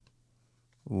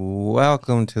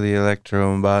Welcome to the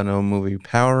Electro and Bono Movie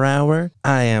Power Hour.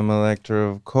 I am Electro,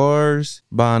 of course.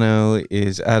 Bono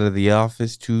is out of the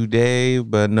office today,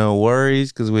 but no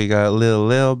worries, because we got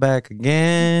Lil back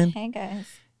again. Hey, guys.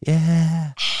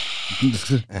 Yeah.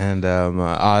 And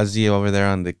Ozzy over there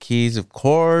on the keys, of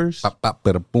course. Bop, bop,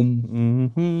 bada,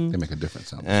 boom. Mm-hmm. They make a different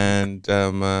sound.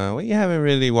 And we haven't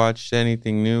really watched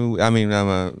anything new. I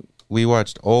mean, we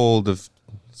watched old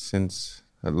since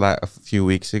a few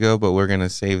weeks ago, but we're gonna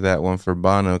save that one for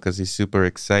Bono because he's super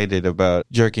excited about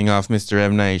jerking off Mr.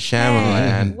 M. Night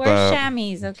Shyamalan. We're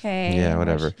chamois, okay? Yeah,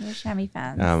 whatever. We're chamois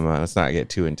fans. Let's not get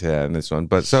too into that in this one.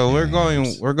 But so we're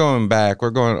going back.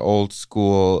 We're going old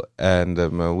school, and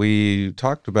we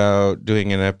talked about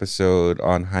doing an episode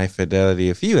on High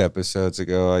Fidelity a few episodes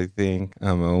ago, I think.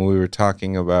 When we were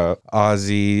talking about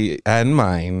Ozzy and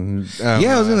mine. I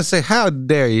was gonna say, how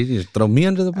dare you just throw me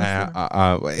under the bus?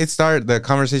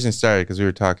 The conversation started because we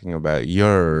were talking about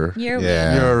your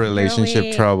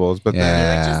relationship troubles, but then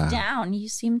you were just down. You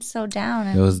seemed so down.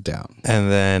 It was down,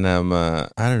 and then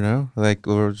I don't know, like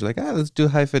we were just like, let's do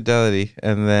High Fidelity,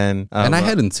 and then and I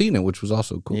hadn't seen it, which was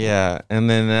also cool. Yeah, and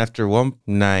then after one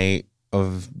night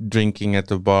of drinking at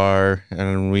the bar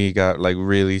and we got like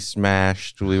really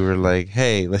smashed, we were like,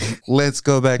 hey, let's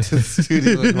go back to the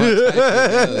studio and watch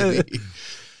High Fidelity.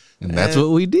 And that's what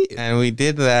we did. And we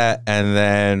did that. And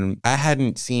then I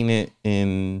hadn't seen it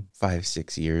in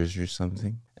 5-6 years or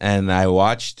something. And I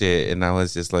watched it and I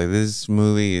was just like, this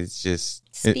movie is just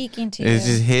speaking to you. It's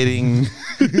just hitting.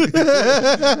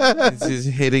 It's just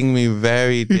hitting me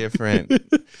very different.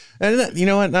 And you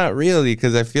know what? Not really,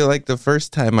 because I feel like the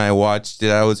first time I watched it,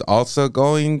 I was also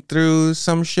going through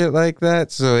some shit like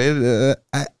that. So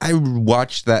I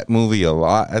watched that movie a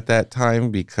lot at that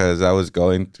time because I was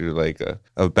going through like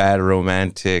a bad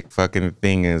romantic fucking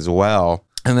thing as well.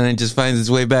 And then it just finds its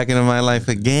way back into my life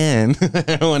again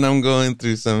when I'm going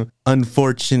through some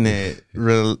unfortunate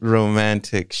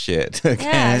romantic shit.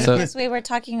 Yeah, because we were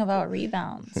talking about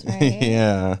rebounds, right?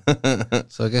 Yeah.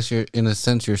 So I guess in a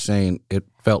sense you're saying it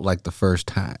felt like the first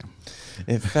time.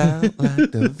 It felt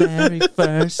like the very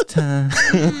first time.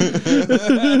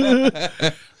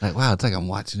 Like, wow, it's like I'm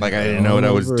watching it. Like I didn't know what I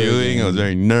was doing. I was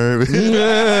very nervous.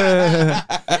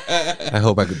 I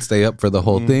hope I could stay up for the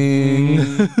whole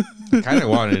thing. Kind of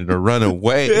wanted to run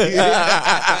away.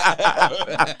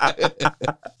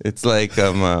 It's like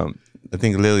I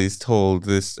think Lily's told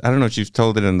this. I don't know if she's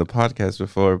told it in the podcast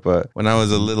before, but when I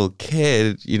was a little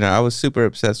kid, I was super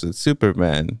obsessed with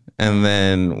Superman. And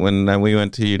then when we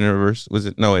went to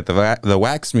the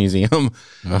Wax Museum.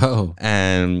 Oh.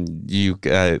 And you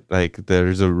got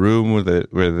there's a room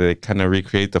where they kind of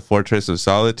recreate the Fortress of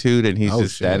Solitude, and he's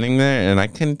just standing there, and I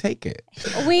couldn't take it.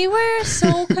 We were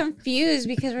so confused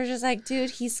because we're just like, dude,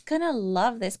 he's gonna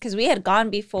love this, because we had gone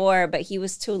before, but he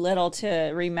was too little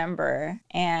to remember.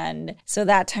 And so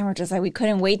that time we're just like, we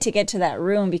couldn't wait to get to that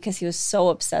room because he was so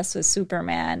obsessed with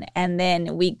Superman. And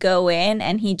then we go in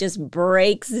and he just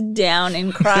breaks down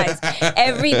and cries.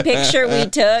 Every picture we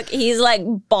took, he's like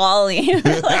bawling.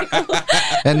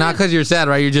 And not because you're sad,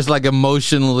 right? You're just like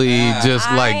emotionally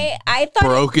I thought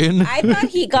broken. I thought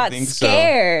he got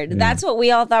scared. So. That's what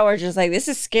we all thought. We're just like, this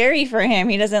is scary for him.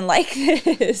 He doesn't like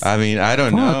this. I mean, I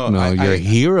don't know. No, your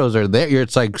heroes are there.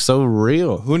 It's like so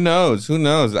real. Who knows?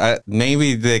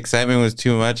 Maybe the excitement was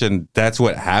too much and that's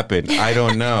what happened. I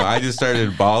don't know. I just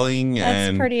started bawling.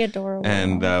 That's pretty adorable.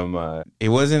 And it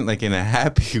wasn't like in a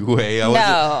happy way. It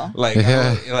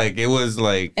was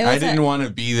like I didn't want to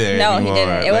be there anymore. He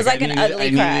didn't. It was like an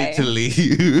ugly cry. I needed to leave.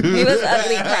 He was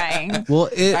ugly crying. Well,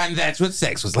 and that's what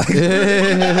sex was like.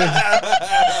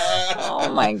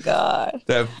 Oh my God.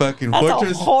 That fucking That's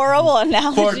fortress. A horrible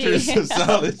analogy. Fortress of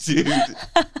Solitude.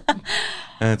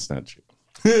 That's not true.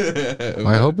 Well,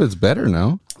 I hope it's better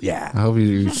now. Yeah. I hope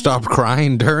you stopped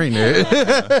crying during it.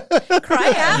 Cry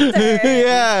after.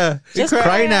 Yeah. Just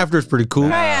crying after is pretty cool.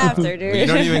 Cry after, dude. You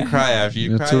don't even cry after.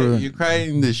 You cry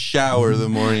in the shower the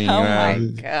morning. Oh my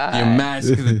God. You mask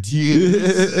the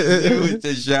tears with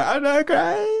the shower. I'm not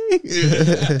crying.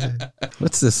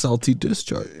 What's this salty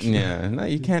discharge? Yeah. No,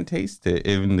 you can't taste it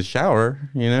in the shower,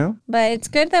 But it's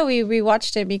good that we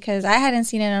rewatched it because I hadn't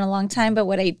seen it in a long time. But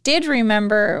what I did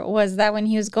remember was that when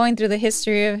he was going through the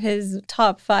history of his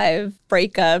top 5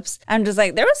 breakups, I'm just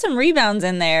like, there was some rebounds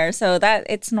in there. So that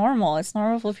it's normal. It's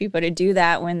normal for people to do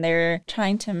that when they're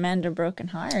trying to mend a broken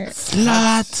heart.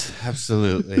 Slut.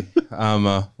 Absolutely.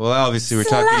 Well, obviously we're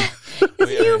talking.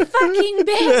 You fucking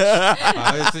bitch.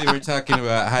 Obviously, we're talking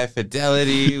about High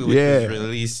Fidelity, which was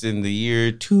released in the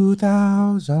year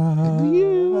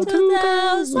 2000.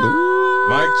 2000.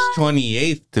 March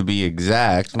 28th, to be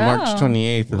exact. March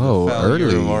 28th of the early.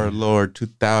 year of our Lord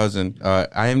 2000.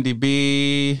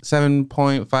 IMDb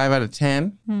 7.5 out of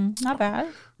 10. Not bad.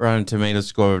 Rotten Tomatoes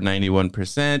score of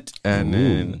 91%, and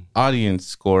an audience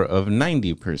score of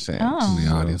 90%.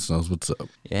 The audience knows what's up.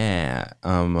 Yeah.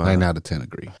 9 out of 10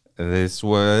 agree. This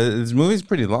movie's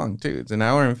pretty long too. It's an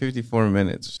hour and 54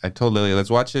 minutes. I told Lily, let's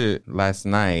watch it last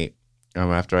night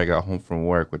after I got home from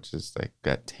work, which is like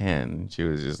at 10. She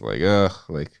was just like, ugh,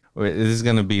 like, this is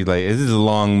gonna be like, this is a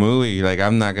long movie. Like,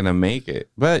 I'm not gonna make it.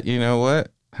 But you know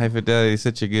what? High Fidelity is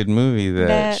such a good movie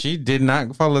that she did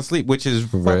not fall asleep, which is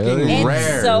fucking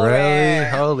rare. It's so rare.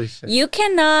 Holy shit. You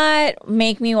cannot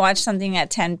make me watch something at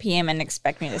 10 p.m. and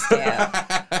expect me to stay up.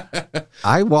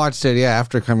 I watched it,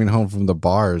 after coming home from the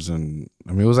bars, and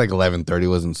I mean, it was like 11:30. It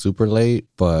wasn't super late,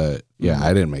 but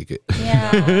I didn't make it.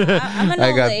 Yeah, I'm an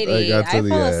old lady. I to the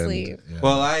fall end. asleep. Yeah.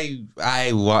 Well,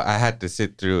 I had to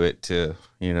sit through it to,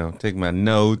 take my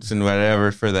notes and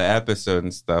whatever for the episode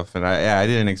and stuff. And I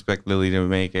didn't expect Lily to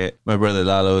make it. My brother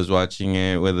Lalo was watching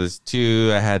it with us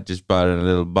too. I had just bought a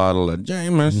little bottle of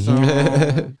Jameson.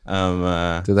 Did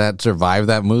that survive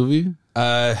that movie?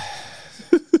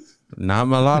 Not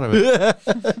a lot of it.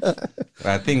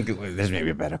 I think there's maybe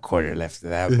about a quarter left of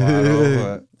that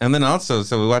bottle. And then also,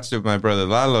 so we watched it with my brother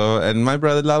Lalo, and my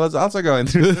brother Lalo's also going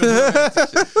through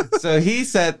the So he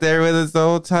sat there with us the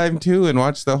whole time too and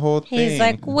watched the whole thing. He's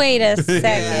like, wait a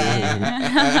second.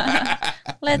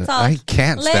 Let's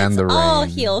all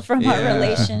heal from our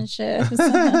relationships.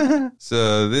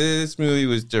 So this movie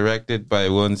was directed by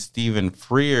one Stephen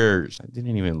Frears. I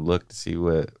didn't even look to see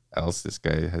what else this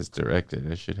guy has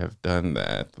directed. I should have done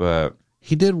that, but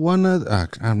he did one of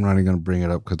I'm not even gonna bring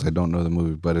it up because I don't know the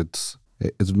movie, but it's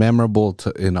memorable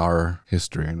in our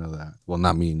history. I know that. Well,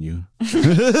 not me and you.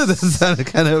 That sounded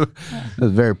kind of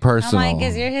very personal. I'm like,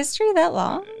 is your history that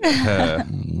long?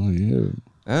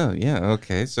 Oh, yeah.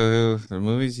 Okay. So the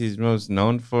movies he's most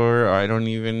known for, I don't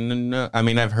even know. I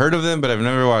mean, I've heard of them, but I've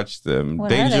never watched them. What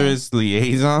Dangerous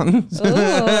Liaisons.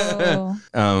 Ooh.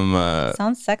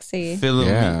 Sounds sexy.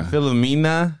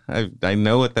 Philomena. I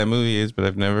know what that movie is, but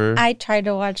I've never. I tried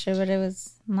to watch it, but it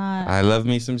was not. I love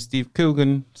me some Steve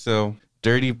Coogan. So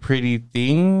Dirty Pretty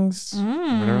Things,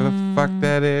 whatever the fuck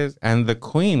that is. And The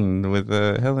Queen with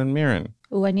Helen Mirren.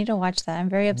 Ooh, I need to watch that. I'm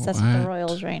very obsessed with the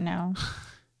Royals right now.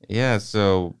 Yeah,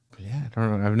 so, I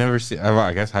don't know. I've never seen,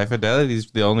 I guess High Fidelity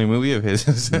is the only movie of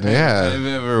his I've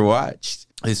ever watched.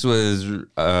 This was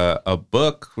a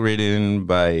book written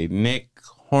by Nick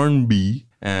Hornby.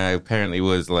 Apparently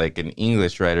was like an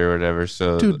English writer or whatever.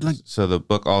 So, so the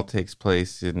book all takes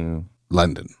place in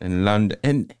London.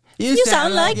 And you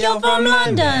sound like you're from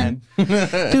London.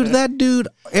 Dude, that dude,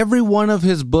 every one of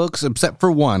his books, except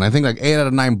for one, I think like 8 out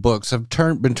of 9 books have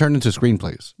been turned into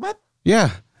screenplays. What?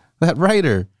 Yeah. That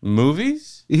writer.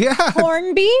 Movies? Yeah.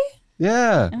 Hornby?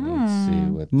 Yeah. Let's see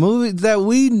what movies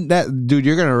that dude,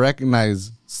 you're gonna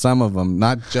recognize some of them,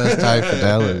 not just High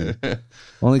Fidelity.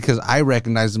 Only because I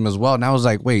recognize them as well. And I was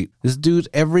like, wait, this dude's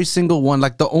every single one.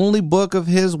 Like the only book of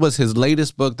his was his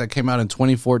latest book that came out in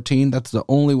 2014. That's the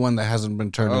only one that hasn't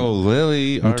been turned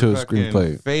Lily, into a our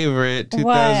screenplay. Favorite,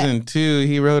 2002.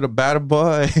 He wrote About a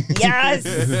Boy. Yes.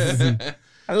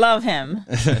 I love him.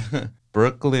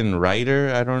 Brooklyn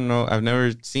Writer. I don't know. I've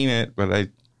never seen it, but I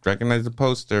recognize the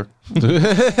poster.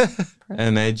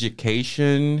 An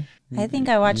Education. I think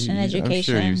I watched An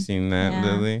Education. I'm sure you've seen that,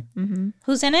 Lily. Mm-hmm.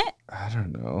 Who's in it? I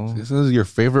don't know. This is your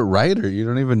favorite writer. You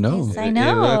don't even know. Yes, I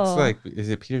know. It looks like, is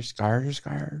it Peter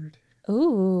Skarsgård?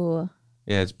 Ooh.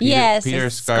 Yeah, it's Peter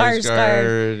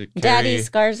Skarsgård. Daddy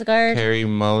Skarsgård. Carey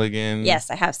Mulligan. Yes,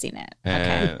 I have seen it.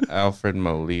 And Alfred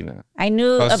Molina. I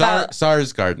knew about...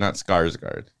 Sarsgaard, not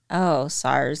Skarsgård. Oh,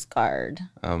 Sarsgaard.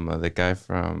 The guy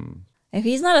from... If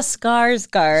he's not a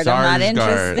Skarsgård, I'm not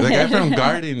interested. The guy from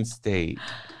Garden State.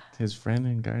 His friend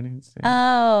in Garden State.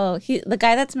 Oh, the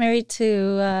guy that's married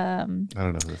to... I don't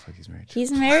know who the fuck he's married to.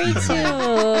 He's married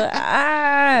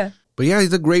to... But yeah,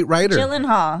 he's a great writer.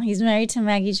 Gyllenhaal. He's married to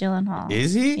Maggie Gyllenhaal.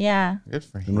 Is he? Yeah. Good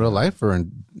for him. In real life or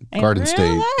in Garden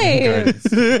State? They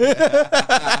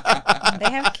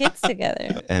have kids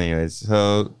together. Anyways,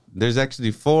 so there's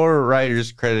actually 4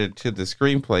 writers credited to the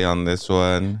screenplay on this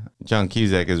one. John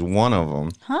Cusack is one of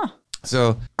them. Huh.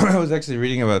 So I was actually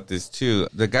reading about this too.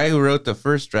 The guy who wrote the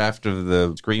first draft of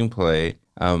the screenplay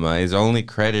is only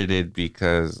credited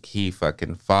because he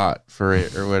fucking fought for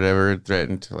it or whatever,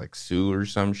 threatened to like sue or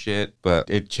some shit. But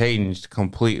it changed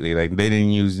completely. Like they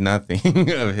didn't use nothing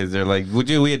of his. They're like,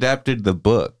 we adapted the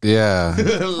book. Yeah.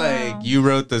 Like you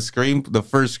wrote the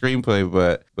first screenplay,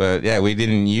 but yeah, we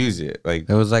didn't use it. Like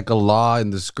There was like a law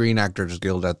in the Screen Actors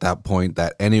Guild at that point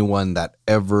that anyone that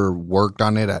ever worked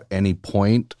on it at any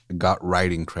point got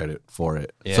writing credit for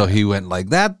it. Yeah. So he went like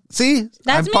that. See,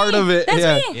 That's I'm part me. of it. That's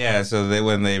yeah. me. yeah, so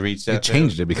when they reached out, They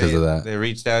changed it because of that. They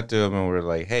reached out to him and were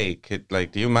like, "Hey, do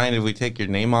you mind if we take your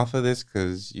name off of this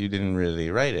because you didn't really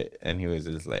write it?" And he was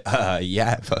just like,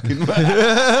 yeah, fucking."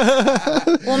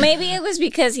 Well, maybe it was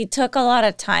because he took a lot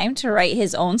of time to write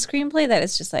his own screenplay that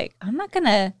it's just like, I'm not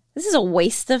gonna. This is a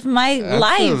waste of my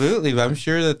life. Absolutely, but I'm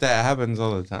sure that happens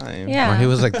all the time. Yeah. Where he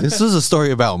was like, this is a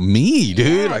story about me,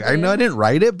 dude. Yeah, like, I know I didn't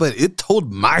write it, but it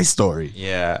told my story.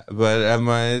 Yeah, but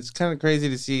it's kind of crazy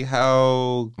to see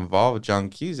how involved John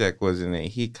Cusack was in it.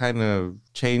 He kind of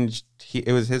changed.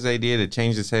 It was his idea to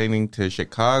change the setting to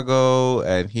Chicago,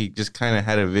 and he just kind of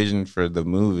had a vision for the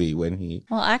movie when he.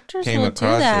 Well, actors came will do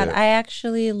across that. it. I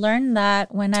actually learned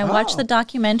that when I watched the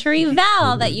documentary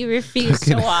Val that you refused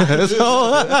to watch.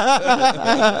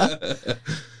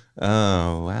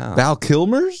 Oh wow! Val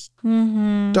Kilmer's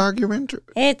documentary.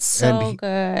 It's so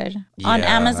good on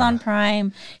Yeah. Amazon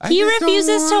Prime. I He just don't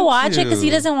refuses to want watch it because he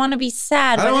to. doesn't want to be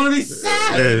sad. I don't but want to be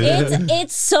sad.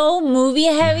 It's so movie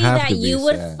heavy have that to be you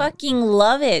would sad. fucking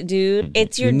love it, dude.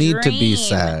 It's your You need dream. to be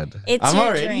sad. It's I'm your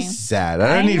already dream. sad. I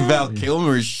don't I need know. Val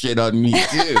Kilmer's shit on me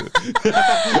too.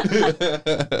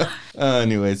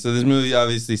 Anyway, so this movie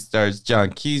obviously stars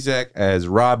John Cusack as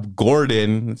Rob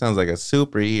Gordon. It sounds like a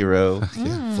superhero.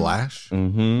 Flash.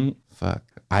 Mm-hmm. Fuck.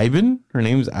 Ivan? Her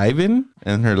name's Ivan?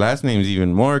 And her last name's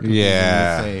even more confusing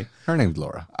to say. Her name's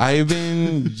Laura.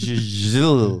 Ivan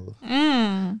Jil.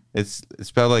 It's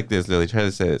spelled like this, Lily. Try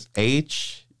to say this.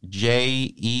 Hjejle.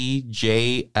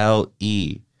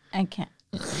 I can't.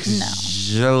 No.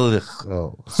 Jil.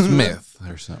 Smith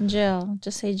or something. Jill.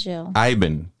 Just say Jill.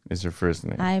 Ivan is her first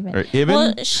name. Ivan. Or Ibn?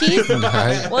 Well,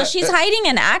 she's hiding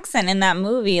an accent in that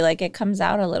movie. Like it comes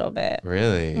out a little bit.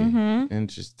 Really?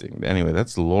 Interesting. Anyway,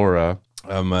 that's Laura.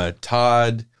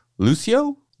 Todd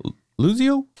Lucio?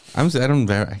 I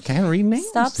can't read names.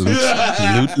 Stop.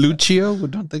 Lucio?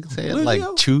 Don't they say it like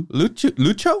Chu?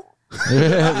 Lucho?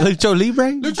 Lucho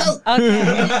Libre? Lucho!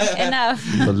 Okay. Enough.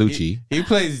 Lucci. He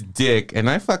plays Dick, and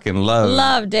I fucking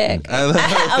love Dick. I love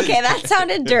Okay, that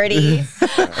sounded dirty.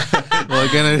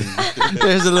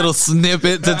 There's a little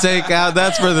snippet to take out.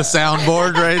 That's for the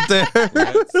soundboard right there.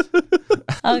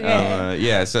 Okay.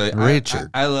 yeah, so Richard.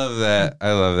 I love that.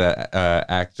 I love that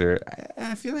actor.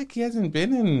 I feel like he hasn't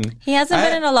been in. He hasn't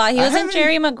been in a lot. He was in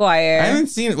Jerry Maguire. I haven't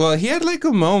seen. Well, he had like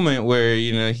a moment where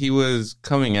he was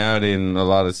coming out in a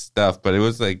lot of stuff, but it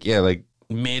was like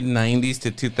mid '90s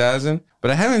to 2000. But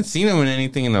I haven't seen him in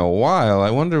anything in a while. I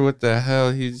wonder what the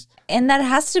hell he's. And that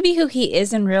has to be who he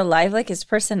is in real life. Like his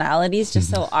personality is just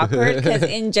so awkward because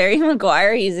in Jerry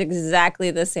Maguire, he's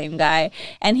exactly the same guy,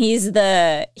 and he's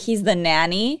the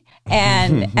nanny.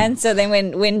 And so then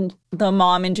when the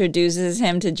mom introduces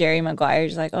him to Jerry Maguire,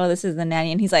 she's like, "Oh, this is the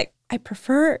nanny," and he's like, "I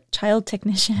prefer child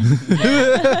technician."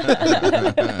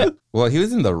 Well, he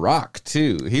was in The Rock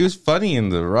too. He was funny in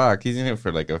The Rock. He's in it for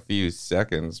like a few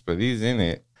seconds, but he's in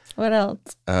it. What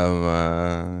else?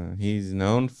 He's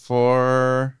known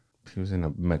for. He was in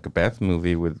a Macbeth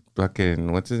movie with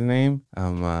fucking what's his name?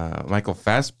 Michael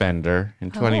Fassbender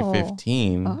in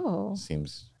 2015. Oh.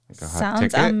 Seems like a hot Sounds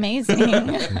ticket. amazing.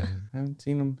 Haven't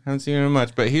seen him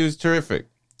much, but he was terrific.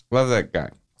 Love that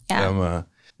guy. Yeah.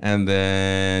 And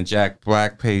then Jack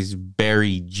Black plays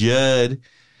Barry Judd,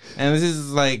 and this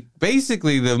is like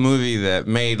basically the movie that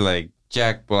made like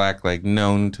Jack Black like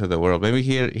known to the world. Maybe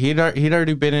he'd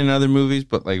already been in other movies,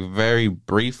 but like very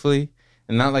briefly.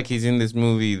 And not like he's in this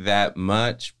movie that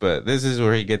much, but this is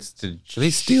where he gets to...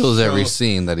 He steals every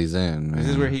scene that he's in. This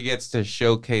is where he gets to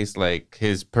showcase, like,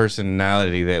 his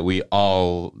personality that we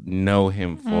all know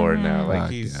him for now.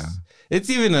 Like, It's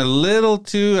even a little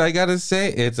too, I gotta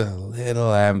say, it's a little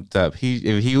amped up.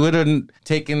 If he would have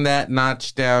taken that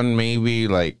notch down maybe,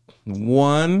 like,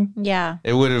 one, Yeah,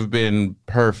 it would have been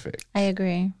perfect. I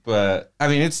agree. But, I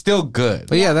mean, it's still good.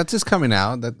 But yeah, that's just coming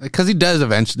out. Because he does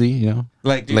eventually,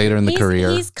 Like later in the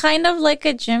career. He's kind of like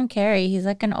a Jim Carrey. He's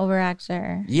like an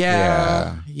overactor.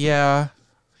 Yeah.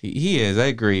 He is. I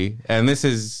agree. And this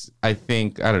is, I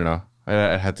think, I don't know.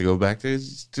 I'd have to go back to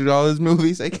all his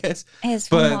movies, I guess.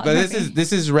 But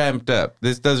this is ramped up.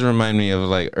 This does remind me of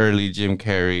like early Jim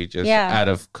Carrey, just out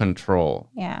of control.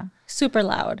 Yeah. super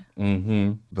loud.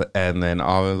 But and then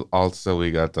also we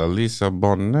got the Lisa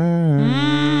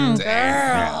Bonet.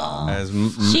 Girl.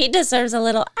 She deserves a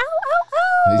little ow, ow,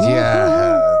 ow.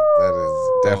 Yeah, that is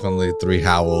definitely 3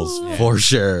 howls for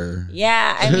sure.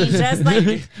 Yeah, I mean, just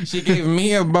like... She gave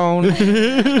me a bone.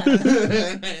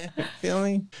 Feel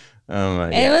me? Oh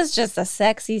my God. It was just a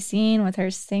sexy scene with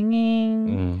her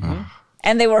singing.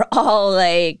 And they were all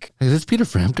like... Is this Peter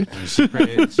Frampton? She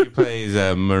plays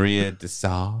Maria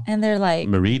DeSalle. And they're like...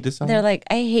 Marie DeSalle? They're like,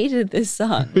 I hated this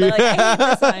song. They're like, I hate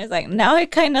this song. It's like, now I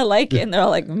kind of like it. And they're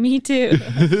all like, me too.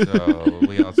 So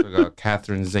we also got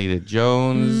Catherine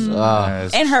Zeta-Jones.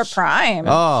 As In her prime.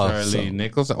 Charlie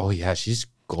Nichols. Oh, yeah, she's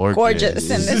gorgeous. Gorgeous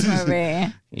in this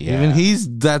movie. Yeah.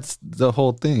 Even that's the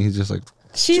whole thing. He's just like...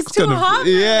 She's too hot for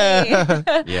me.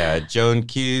 Yeah, Joan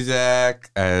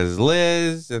Cusack as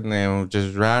Liz, and then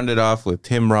just round it off with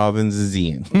Tim Robbins as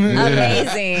Ian.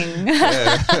 Amazing.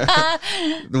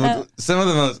 Some of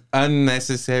the most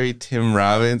unnecessary Tim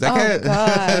Robbins. God.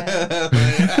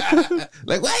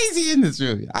 Like, why is he in this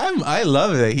movie? I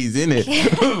love that he's in it,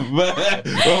 but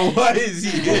why is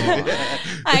he in it?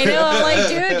 I know. I'm like,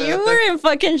 dude, you were in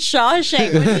fucking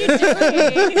Shawshank. What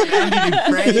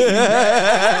are you doing?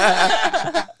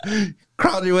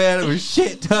 Crawled your way out of a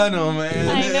shit tunnel, man.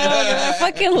 I know. I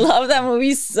fucking love that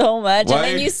movie so much. Why? And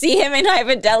then you see him in High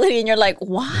Fidelity and you're like,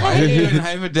 why? Why are you in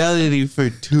High Fidelity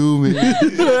for 2 minutes?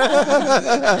 As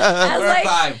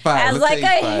like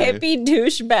a hippie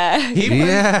douchebag.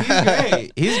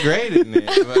 He's great in it.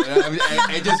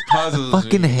 But it just puzzles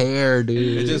fucking me. hair,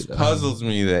 dude. It just puzzles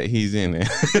me that he's in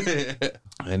it.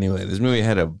 Anyway, this movie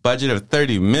had a budget of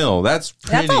 30 mil. That's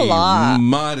pretty a lot.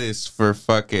 modest for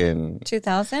fucking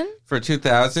 2000? For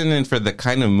 2000 and for the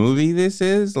kind of movie this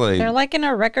is. Like, they're like in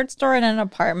a record store in an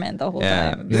apartment the whole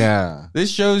time. Yeah.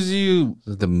 This shows you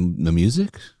the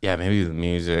music? Yeah, maybe the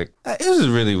music. It was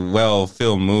a really well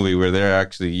filmed movie where they're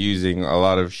actually using a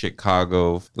lot of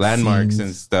Chicago landmarks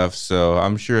and stuff. So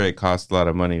I'm sure it cost a lot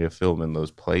of money to film in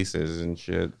those places and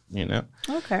shit, you know?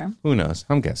 Okay. Who knows?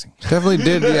 I'm guessing. Definitely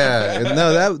did, yeah.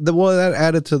 No, that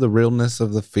added to the realness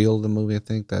of the feel of the movie. I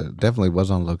think that definitely was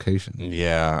on location.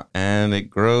 Yeah, and it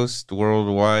grossed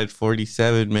worldwide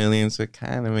 47 million, so it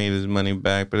kind of made his money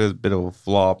back, but it was a bit of a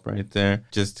flop right there.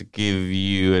 Just to give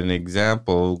you an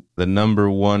example, the number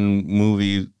one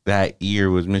movie that year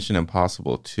was Mission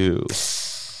Impossible 2.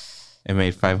 It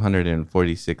made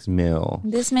 546 mil.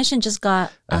 This mission just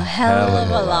got a hell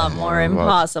of a lot more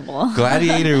impossible.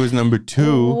 Gladiator was number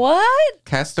 2. What?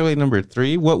 Castaway number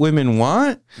 3. What Women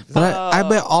Want? But I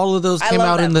bet all of those came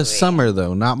out in the summer,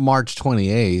 though, not March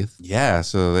 28th. Yeah,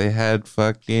 so they had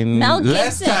fucking Mel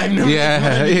less Gibson. time.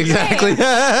 Yeah, exactly.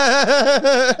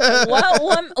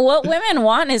 What Women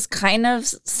Want is kind of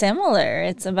similar.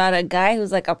 It's about a guy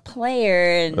who's like a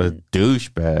player. And, a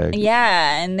douchebag.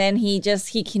 Yeah, and then he can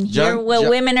hear what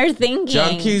women are thinking.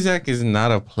 John Cusack is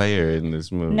not a player in this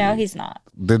movie. No, he's not.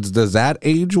 Does that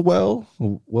age well?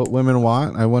 What Women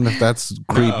Want? I wonder if that's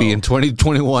creepy in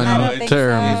 2021 terms. So.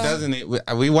 It doesn't.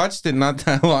 We watched it not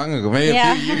that long ago, maybe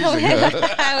a few years ago.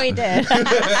 We did.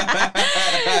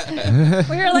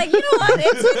 We were like, you know what?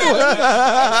 It's been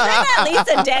at least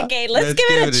a decade. Let's give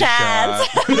it a chance.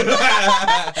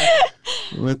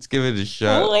 Let's give it a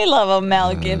shot. Oh, we love a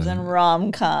Mel Gibson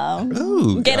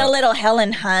rom-com. Get a little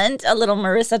Helen Hunt, a little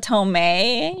Marissa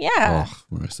Tomei. Yeah. Oh,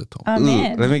 Marissa Tomei. I'm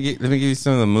in. Let me give you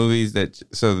some of the movies that.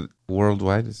 So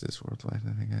worldwide, is this worldwide?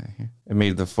 I think I hear. It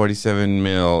made the 47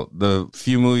 mil. The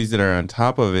few movies that are on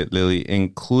top of it, Lily,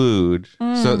 include.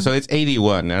 So it's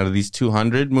 81 out of these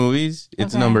 200 movies.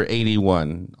 It's number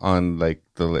 81 on like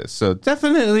the list. So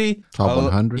definitely top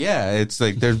 100. Yeah, it's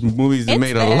like there's movies that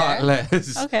made a lot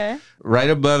less. Okay.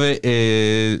 Right above it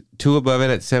is 2 above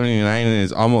it at 79 and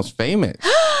is Almost Famous.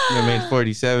 It made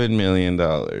 $47 million.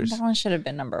 That one should have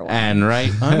been number 1. And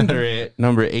right under it,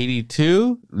 number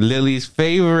 82, Lily's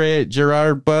favorite,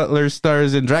 Gerard Butler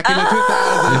stars in Dracula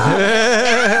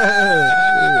 2000.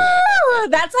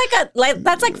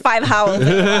 That's like 5 howls.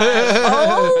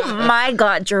 Oh my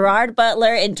God, Gerard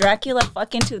Butler in Dracula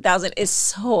fucking 2000 is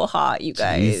so hot, you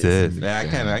guys. Jesus. Yeah, I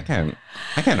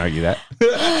can't argue that.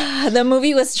 The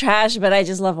movie was trash, but I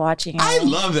just love watching it. I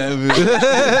love that movie.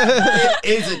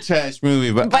 It is a trash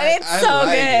movie, but it's so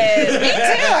good. Me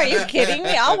too. Are you kidding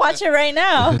me? I'll watch it right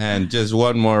now. And just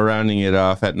one more, rounding it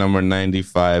off at number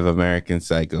 95, American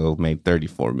Psycho made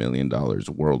 $34 million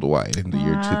worldwide in the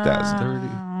year 2030.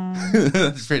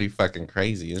 That's pretty fucking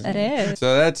crazy, isn't it? It is.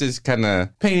 So that's just kind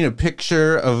of painting a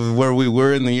picture of where we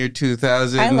were in the year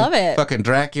 2000. I love it. Fucking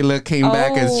Dracula came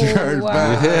back as Gerard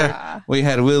Butler. We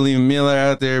had William Miller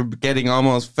out there getting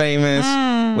Almost Famous.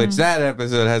 which that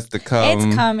episode has to come.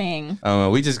 It's coming.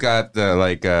 We just got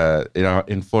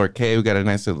in 4K. We got a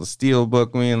nice little steel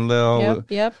book. Me and Lil.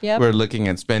 Yep. We're looking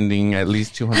at spending at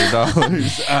least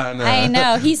 $200 on. I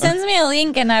know. He sends me a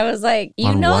link, and I was like,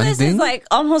 this is like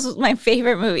almost my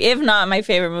favorite movie, if not my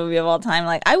favorite movie of all time.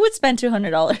 Like, I would spend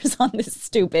 $200 on this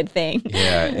stupid thing.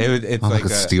 Yeah, it's like a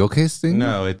steel case thing.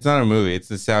 No, it's not a movie. It's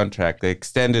the soundtrack, the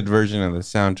extended version of the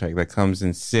soundtrack that comes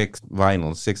in 6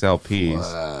 vinyls, 6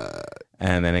 LPs.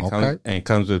 And then it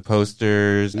comes with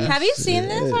posters. Have you seen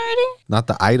this already? Not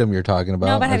the item you're talking about.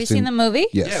 No, but have you seen the movie?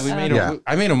 Yes. Yeah,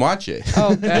 I made him watch it.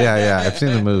 Oh, good. Yeah, I've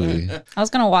seen the movie. I was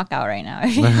going to walk out right now.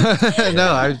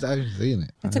 No, I've seen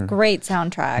it. It's a great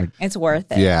soundtrack. It's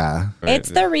worth it. Yeah. It's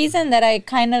the reason that I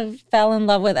kind of fell in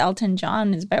love with Elton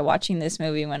John is by watching this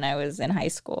movie when I was in high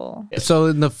school. So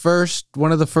in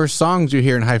one of the first songs you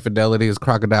hear in High Fidelity is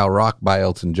Crocodile Rock by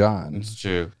Elton John. It's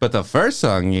true. But the first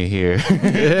song you hear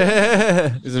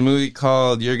is a movie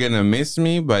called You're Gonna Miss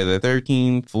Me by the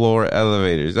 13th Floor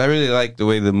Elevators. I really like the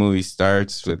way the movie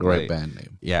starts. It's a great band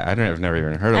name. Yeah, I've never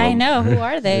even heard of them. I know. Who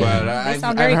are they? But They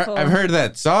sound very cool. I've heard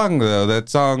that song, though. That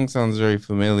song sounds very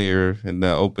familiar in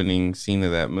the opening scene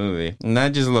of that movie. And I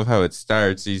just love how it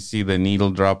starts. You see the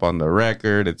needle drop on the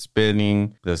record. It's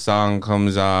spinning. The song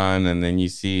comes on. And then you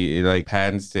see it like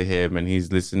pans to him. And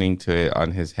he's listening to it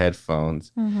on his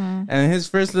headphones. Mm-hmm. And his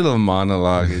first little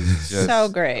monologue is just so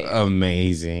great.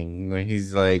 Amazing. When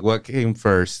he's like, what came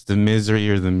first, the misery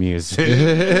or the music?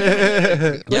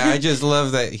 Yeah, I just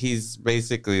love that he's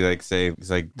basically like saying, it's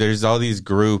like, there's all these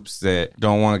groups that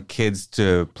don't want kids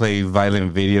to play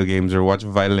violent video games or watch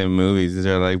violent movies.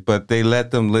 They're like, but they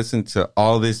let them listen to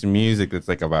all this music that's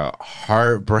like about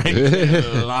heartbreak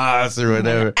and loss or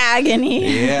whatever.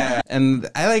 Agony. Yeah. And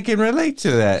I can relate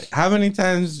to that. How many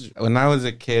times when I was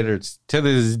a kid or to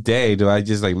this day do I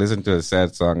just like listen to a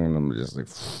sad song and I'm just like...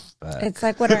 It's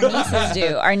like what our nieces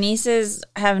do. Our nieces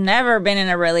have never been in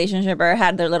a relationship or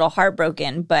had their little heart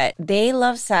broken, but they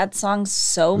love sad songs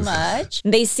so much.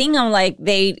 They sing them like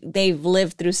they've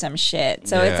lived through some shit.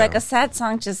 So it's like a sad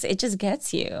song it just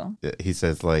gets you. He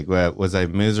says like, well, was I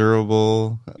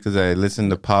miserable because I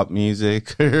listened to pop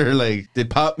music? Or like,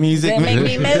 did pop music make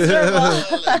me miserable?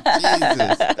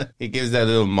 Jesus. He gives that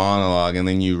little monologue and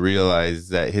then you realize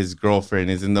that his girlfriend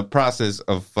is in the process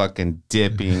of fucking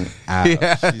dipping out.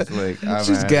 Yeah.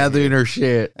 She's gathering her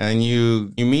shit. And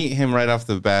you meet him right off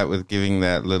the bat with giving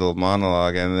that little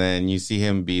monologue, and then you see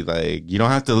him be like, you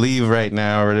don't have to leave right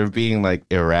now, or they're being like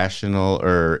irrational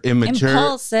or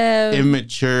immature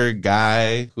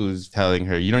guy who's telling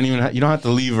her you don't have to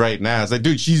leave right now. It's like,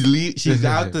 dude, she's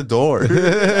out the door.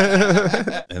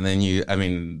 And then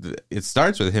it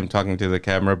starts with him talking to the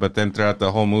camera, but then throughout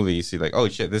the whole movie you see like, oh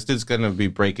shit, this dude's gonna be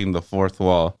breaking the fourth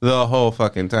wall the whole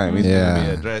fucking time. He's gonna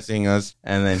be addressing us.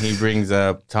 And then he brings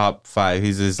up top 5.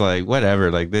 He's just like,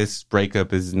 whatever, like this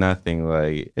breakup is nothing.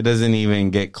 Like it doesn't even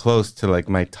get close to like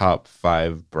my top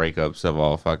 5 breakups of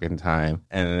all fucking time.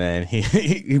 And then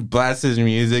he blasts his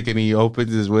music and he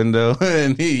opens his window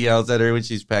and he yells at her when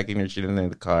she's packing her shit in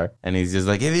the car. And he's just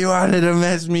like, if you wanted to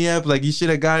mess me up, like you should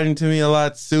have gotten to me a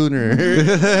lot sooner.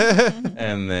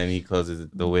 And then he closes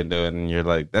the window and you're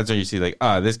like, that's when you see like,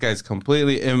 this guy's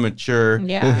completely immature,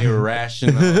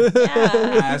 irrational,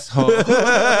 asshole.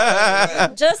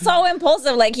 Just so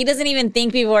impulsive, like he doesn't even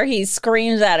think before he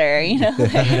screams at her,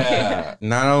 Yeah.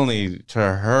 Not only to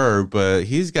her, but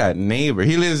he's got neighbor.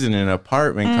 He lives in an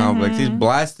apartment complex. He's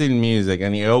blasting music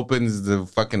and he opens the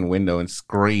fucking window and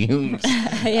screams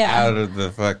out of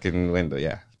the fucking window.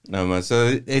 Yeah. No,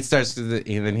 so it starts and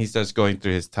then he starts going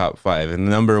through his top 5 and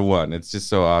number 1, it's just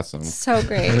so awesome. So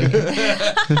great.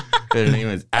 Her name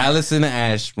is Allison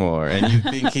Ashmore, and you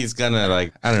think he's gonna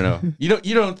like, I don't know,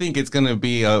 you don't think it's gonna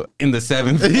be in the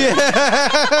 7th.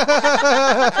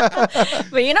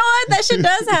 But you know what, that shit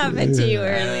does happen to you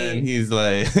early. And he's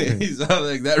all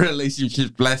like, that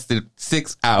relationship lasted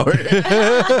 6 hours.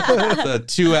 So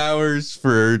 2 hours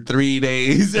for 3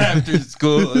 days after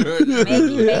school.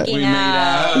 Making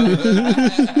out.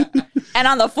 And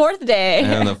on the 4th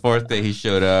day, he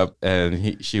showed up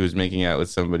and she was making out with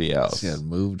somebody else. She had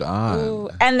moved on. Ooh.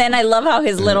 And then I love how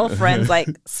his little friend's like,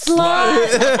 slut.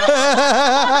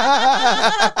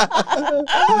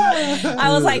 I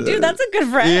was like, dude, that's a good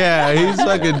friend. Yeah, he's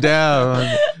fucking down.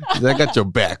 I got your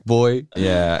back, boy.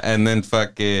 Yeah, and then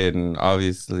fucking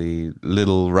obviously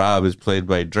little Rob is played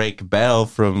by Drake Bell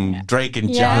from Drake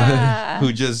and John,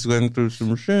 who just went through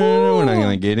some shit. We're not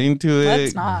gonna get into it.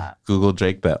 Let's not. Google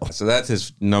Drake Bell. So that's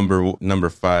his number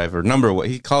 5 or number one.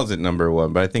 He calls it number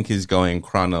 1, but I think he's going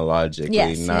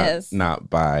chronologically, not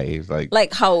by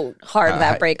like how hard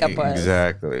that breakup was.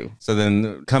 Exactly. So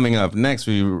then coming up next,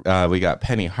 we got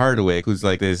Penny Hardwick, who's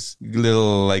like this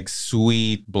little like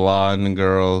sweet blonde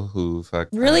girl who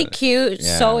really cute,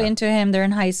 so into him. They're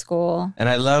in high school, and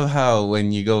I love how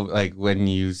when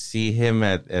you see him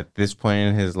at this point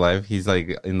in his life, he's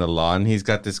like in the lawn. He's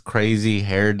got this crazy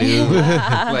hairdo,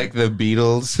 like the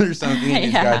Beatles or something.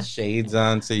 He's got shades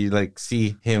on, so you like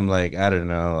see him like, I don't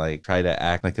know, like try to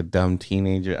act like a dumb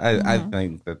teenager. I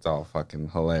think that's all fucking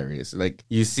hilarious. Like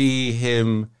you see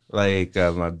him like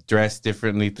dressed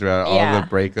differently throughout all the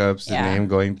breakups and him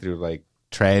going through like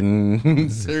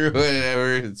trends or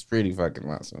whatever. It's pretty fucking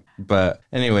awesome. But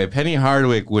anyway, Penny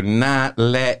Hardwick would not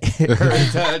let him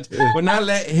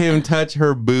touch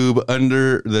her boob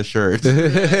under the shirt.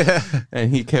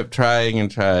 And he kept trying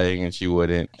and she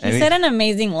wouldn't. He said an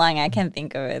amazing line. I can't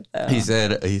think of it though. He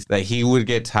said that he would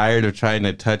get tired of trying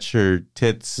to touch her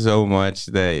tits so much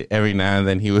that every now and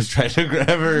then he was trying to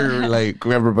grab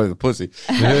her by the pussy.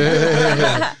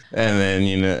 And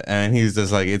then, and he's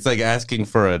just like, it's like asking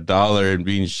for $1 and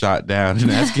being shot down and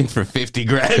asking for 50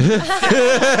 grand.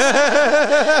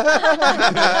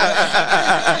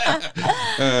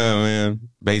 Oh, man.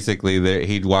 Basically,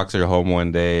 he walks her home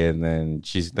one day, and then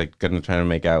she's like gonna try to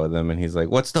make out with him, and he's like,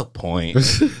 "What's the point?" And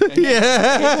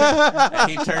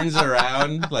he turns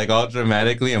around like all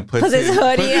dramatically and puts his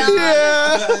hoodie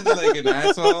on, like an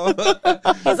asshole.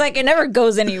 He's like, "It never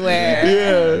goes anywhere."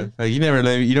 Yeah, like, you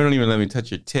don't even let me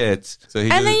touch your tits. So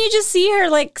then you just see her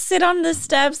like sit on the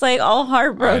steps, like all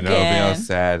heartbroken. I know, be all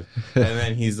sad. And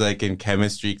then he's like in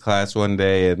chemistry class one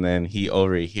day, and then he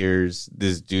overhears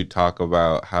this dude talk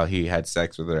about how he had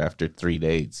sex with her after 3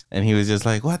 dates, and he was just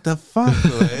like, "What the fuck?"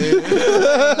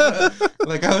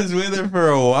 Like I was with her for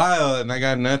a while, and I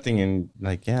got nothing, and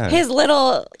like his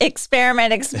little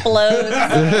experiment explodes.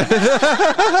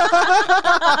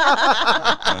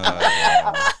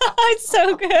 It's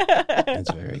so good.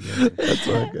 It's very good. That's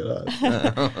so good.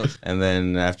 And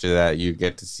then after that, you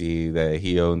get to see that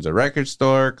he owns a record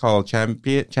store called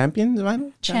Champion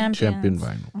Vinyl. Champion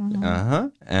Vinyl. Mm-hmm.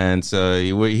 And so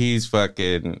he's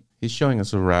showing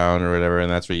us around or whatever,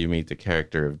 and that's where you meet the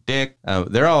character of Dick.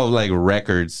 They're all like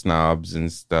record snobs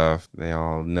and stuff. They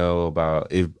all know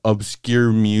about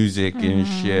obscure music and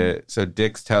shit. So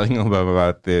Dick's telling him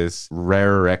about this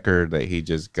rare record that he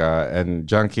just got, and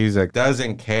Junkie's like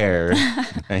doesn't care,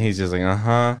 and he's just like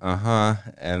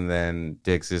and then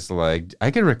Dick's just like, "I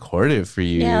could record it for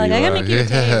you." Yeah, like I can make you a tape.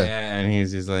 Yeah, and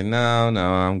he's just like, no,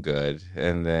 I'm good.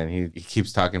 And then he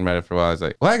keeps talking about it for a while. He's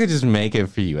like, "Well, I could just make it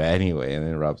for you anyway." And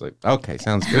then Rob's like, "Okay,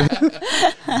 sounds good."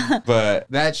 But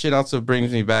that shit also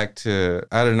brings me back to,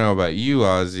 I don't know about you,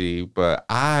 Ozzy, but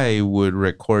I would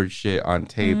record shit on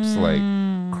tapes like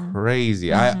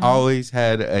crazy. I always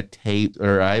had a tape,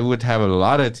 or I would have a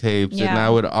lot of tapes, and I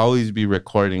would always be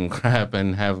recording crap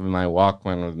and have my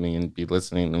Walkman with me and be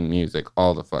listening to music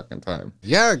all the fucking time.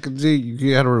 Yeah, because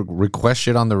you had to request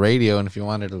shit on the radio, and if you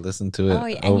wanted to listen to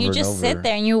it, and you just sit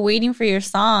there and you're waiting for your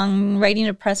song, waiting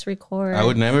to press record.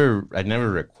 I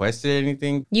never requested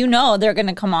anything. They're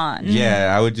gonna come on.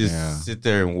 Yeah, I would just sit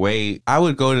there and wait. I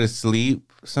would go to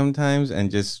sleep sometimes and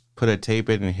just put a tape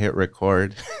in and hit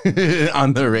record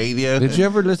on the radio. Did you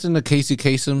ever listen to Casey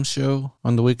Kasem's show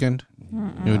on the weekend?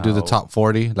 You would do the top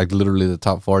 40, like literally the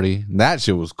top 40. That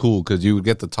shit was cool because you would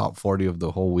get the top 40 of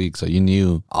the whole week, so you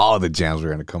knew all the jams were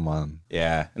going to come on.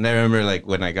 Yeah, and I remember like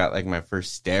when I got like my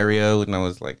first stereo, and I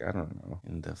was like, I don't know,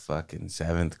 in the fucking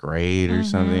 7th grade or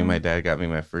something. My dad got me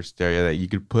my first stereo that you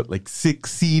could put like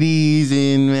 6 CDs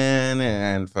in, man,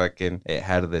 and fucking it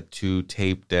had the 2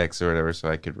 tape decks or whatever, so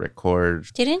I could record.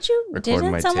 Didn't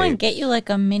someone get you like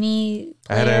a mini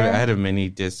player? I had a mini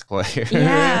disc player.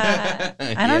 Yeah.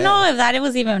 I don't know if that it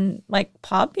was even like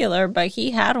popular, but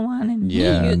he had one, and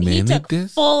he took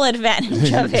full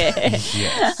advantage of it.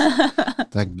 Yes.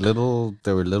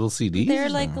 They were little CDs. They're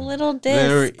like little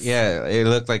discs. It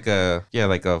looked like a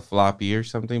floppy or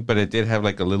something, but it did have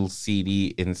like a little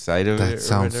CD inside of it. That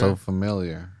sounds so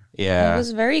familiar. Yeah. It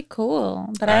was very cool.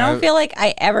 But I don't feel like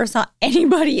I ever saw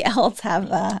anybody else have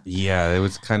that. Yeah, it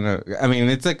was kind of, I mean,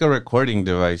 it's like a recording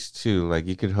device too. Like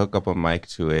you could hook up a mic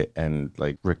to it and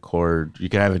like record. You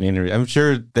could have an interview. I'm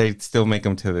sure they still make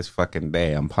them to this fucking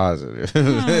day. I'm positive.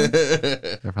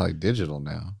 They're probably digital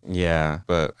now. Yeah,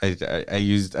 but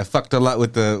I fucked a lot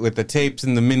with the tapes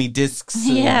and the mini discs.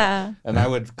 And I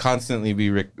would constantly be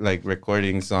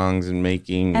recording songs and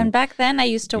making. And back then I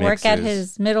used to work at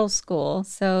his middle school.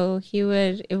 So So he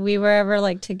would, if we were ever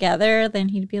like together, then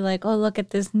he'd be like, "Oh, look at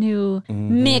this new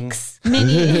mix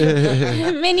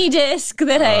mini disc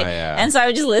that and so I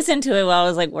would just listen to it while I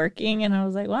was like working, and I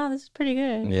was like, wow, this is pretty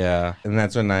good. Yeah, and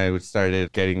that's when I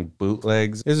started getting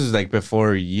bootlegs. This was like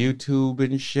before YouTube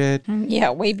and shit. Yeah,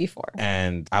 way before.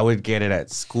 And I would get it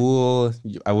at school.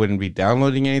 I wouldn't be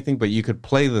downloading anything, but you could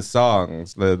play the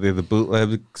songs, the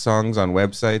bootleg songs on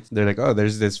websites. They're like, oh,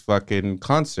 there's this fucking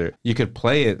concert. You could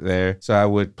play it there. So I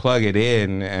would plug it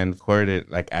in and record it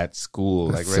like at school,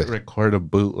 like record a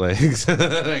bootlegs.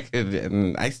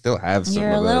 And I still have some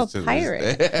You're of a little those.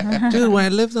 pirate. Dude, when I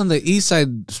lived on the east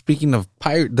side, speaking of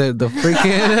pirate, the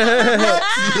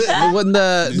freaking when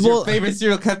Is your favorite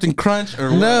cereal Captain Crunch or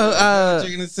what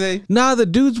you're gonna say? No, the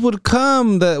dudes would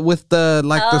come with the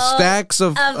stacks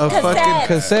of fucking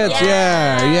cassettes. Yes.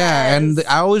 Yeah. And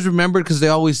I always remembered because they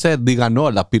always said, "Diga no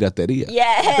la piratería."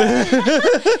 Yeah.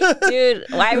 Dude,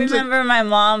 I remember my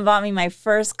mom bought me my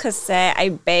first cassette. I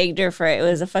begged her for it. It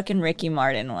was a fucking Ricky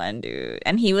Martin one, dude.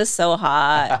 And he was so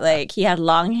hot. Like, he had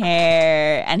long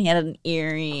hair and he had an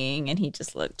earring and he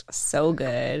just looked so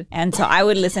good. And so I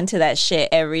would listen to that shit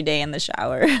every day in the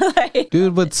shower.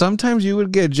 Dude, but sometimes you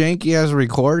would get janky ass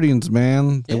recordings,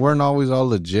 man. They weren't always all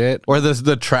legit. Or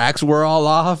the tracks were all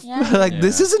off. Yeah.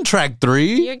 This isn't track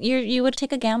 3. You would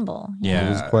take a gamble. Yeah.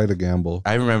 It was quite a gamble.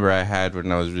 I remember I had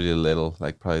when I was really little,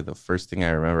 like probably the first thing I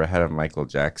remember, I had a Michael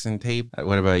Jackson tape.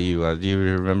 What about you? Do you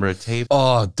remember a tape?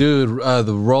 Oh, dude,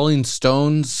 the Rolling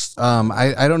Stones.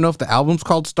 I don't know if the album's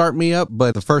called Start Me Up,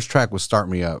 but the first track was Start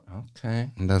Me Up. Okay.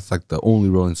 And that's like the only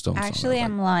Rolling Stones Actually, song.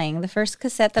 I'm lying. The first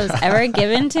cassette that was ever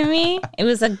given to me, it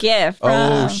was a gift from,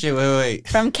 Oh, shit, wait.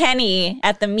 from Kenny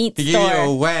at the meat He store. gave you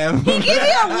a wham. He gave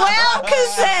me a Wham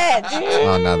cassette, dude.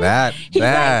 Oh, now that He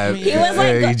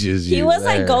was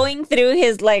like going through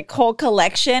his like whole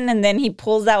collection, and then he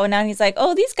pulls that one out and he's like,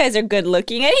 oh, these guys are good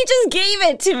looking, and he just gave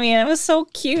it to me, and it was so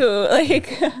cute.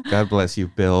 Like, God bless you,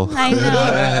 Bill. I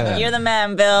know. You're the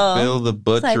man, Bill. Bill the It's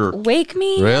butcher. like, wake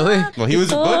me Really? up. Well, he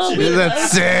was a butcher.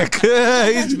 That's sick.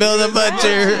 He's Bill the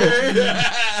Butcher.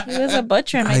 He was a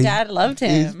butcher, and my dad loved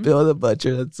He's him. Bill the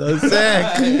Butcher. That's so sick.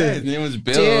 His name was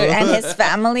Bill. Dude, and his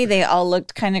family, they all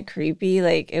looked kind of creepy.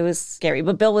 Like, it was scary,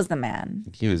 but Bill was the man.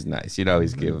 He was nice. He'd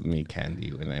always give me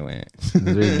candy when I went.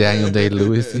 Daniel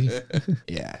Day-Lewis.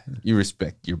 Yeah, you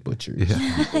respect your butcher.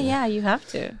 Yeah, you have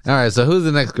to. All right, so who's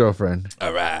the next girlfriend?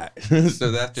 All right.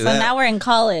 So after that. Now we're in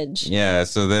college. Yeah,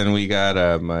 so then we got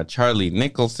Charlie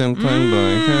Nicholson playing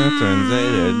by Catherine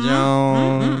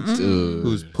Zeta-Jones,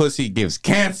 whose pussy gives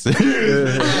cancer.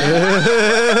 You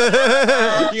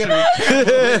gotta be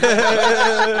careful.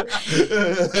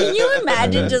 Can you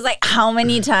imagine just like how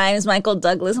many times Michael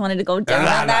Douglas wanted to go down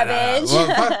on that bitch? Well,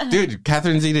 fuck, dude,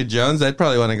 Catherine Zeta-Jones, I'd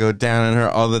probably want to go down on her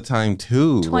all the time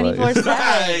too. 24/7.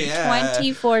 Yeah.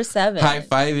 24/7.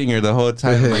 High-fiving her the whole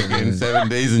time, like in 7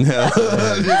 Days in Hell.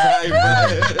 Just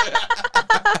high-five.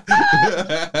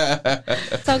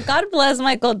 So God bless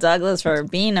Michael Douglas for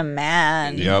being a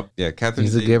man. Yep. Yeah, Catherine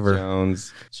He's a giver.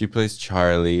 Zeta-Jones. She plays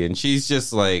Charlie, and she's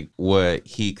just like what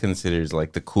he considers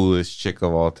like the coolest chick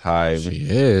of all time. She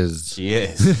is. She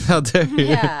is. How dare you?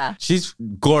 Yeah. She's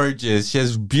gorgeous. She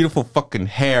has beautiful fucking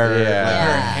hair. Yeah. Like,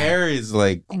 her hair is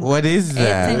like, what is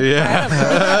that?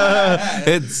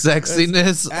 It's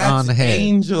sexiness on That's hair.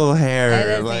 angel hair. That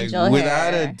is Like angel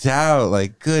without hair. a doubt.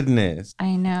 Like goodness.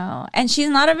 I know. And she's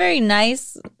not a very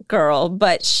nice girl,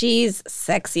 but she's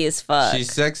sexy as fuck.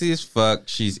 She's sexy as fuck.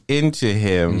 She's into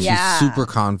him. Yeah. She's super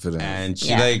confident. And she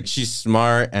Yeah. she's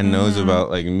smart and knows about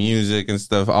like music and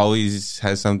stuff. Always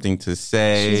has something to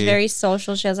say. She's very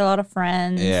social. She has a lot of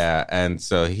friends. Yeah, and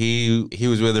so he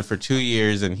was with her for 2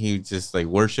 years, and he just like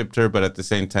worshipped her, but at the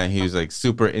same time he was like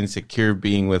super insecure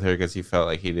being with her because he felt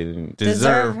like he didn't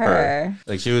deserve her.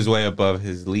 Like she was way above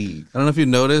his league. I don't know if you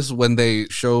noticed when they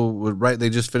show, they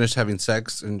just finished having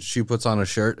sex and she puts on a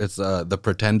shirt. It's the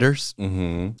Pretenders.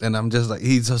 Mm-hmm. And I'm just like,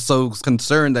 he's so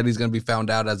concerned that he's going to be found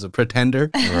out as a pretender.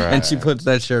 And she puts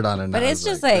that shirt on. And But I it's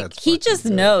was just like that's he fucking just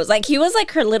sick. knows. Like he was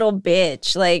like her little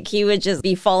bitch. Like he would just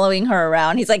be following her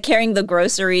around. He's like carrying the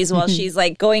groceries while she's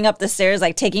like going up the stairs,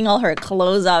 like taking all her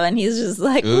clothes off, and he's just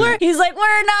like, we're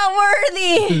not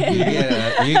worthy.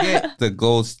 You get the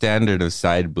gold standard of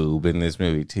side boob in this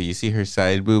movie too. You see her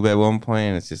side boob at one point,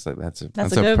 and it's just like that's a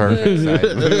good perfect boob. side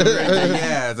boob.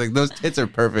 Yeah, it's like those tits are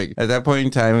perfect. perfect. At that point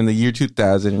in time, in the year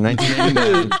 2000, in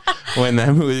 1999, when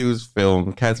that movie was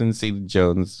filmed, Catherine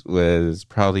Zeta-Jones was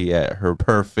probably at her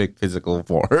perfect physical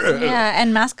form. Yeah,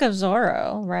 and Mask of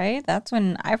Zorro, right? That's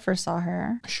when I first saw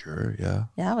her. Sure, yeah.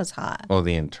 Yeah, that was hot. Oh,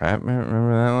 The Entrapment,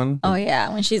 remember that one? Oh,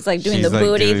 yeah, when she's like doing She's the like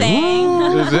booty doing, thing.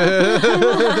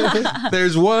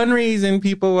 There's one reason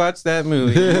people watch that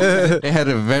movie. It had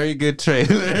a very good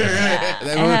trailer.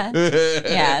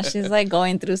 Yeah, she's like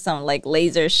going through some like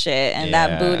laser shit, and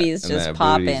that booty's just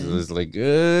popping. It was like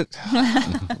good.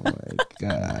 Oh my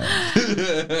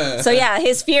god. So yeah,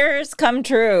 his fears come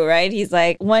true, right? He's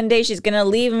like, one day she's gonna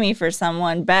leave me for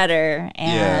someone better,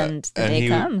 and the day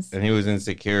comes. And he was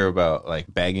insecure about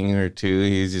like banging her too.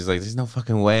 He was just like, "There's no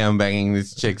fucking way I'm banging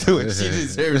this chick to what she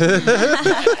deserves."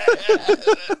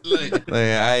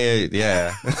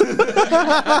 Yeah.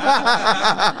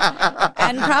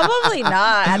 And probably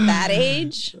not at that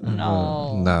age.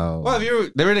 No. Well,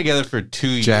 they were together for 2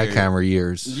 years. Jackhammer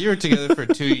years. You were together for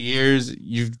 2 years.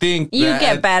 You think You that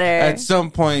get better. At some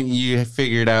point, you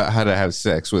figured out how to have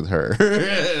sex with her.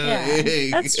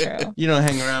 Yeah, that's true. You don't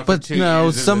hang around for But 2 no,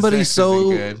 years. if the somebody's sex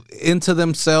so isn't good. into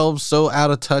themselves, so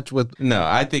out of touch with. No,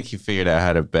 I think he figured out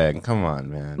how to bang. Come on,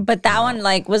 man. But that one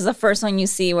like was the first one you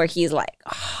see where he's like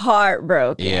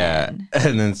heartbroken. Yeah.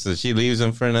 And then so she leaves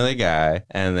him for another guy.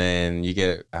 And then you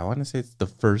get, I want to say it's the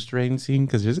first rain scene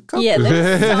because there's a couple. Yeah,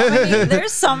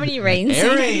 there's so many rain scenes.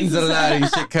 It rains a lot in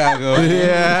Chicago.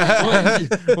 Yeah.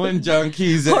 when John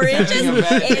Cusack Or it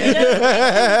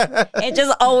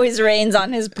just always rains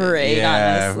on his parade,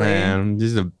 honestly. Man.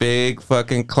 Just a big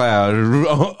fucking cloud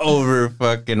over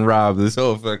fucking Rob this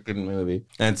whole fucking movie.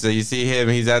 And so you see him,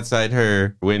 he's outside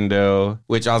her window,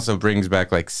 which also brings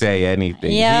back like Say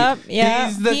Anything. Yep.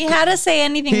 He had a Say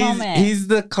Anything moment. He's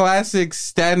the classic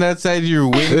stand outside your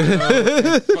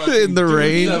window In the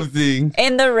rain. something.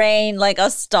 In the rain, like a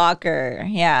stalker.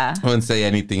 Yeah. Won't say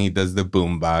anything. He does the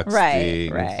boombox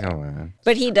thing. Right. Come on.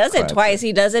 But he does it Classic. twice.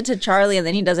 He does it to Charlie and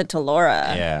then he does it to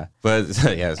Laura. Yeah. But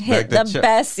yes, Hit the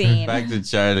best scene. Back to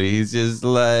Charlie. He's just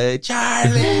like,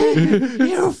 Charlie,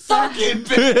 you fucking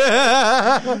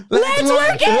bitch. Let's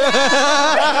work it out.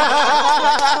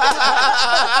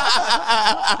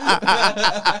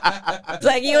 It's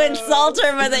like you insult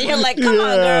her, but then you're like, come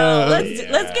on, girl.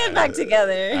 Let's get back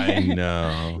together. I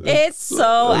know. It's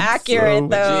so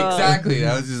accurate, though. Exactly.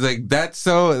 I was just like, that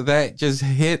just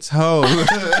hits home.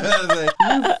 I was like,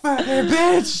 you fucking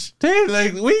bitch. Dude,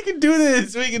 like, we can do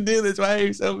this. Why are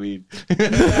you so mean?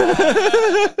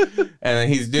 And then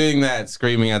he's doing that,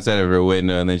 screaming outside of her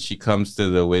window, and then she comes to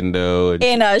the window and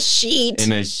In a sheet,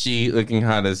 looking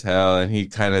hot as hell, and he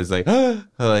kind of is like,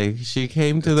 like she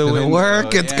came to the window.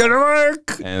 It's gonna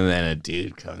work. And then a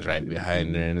dude comes right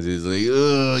behind her, and he's like,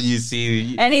 oh, you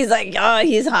see. and he's like, oh,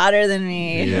 he's hotter than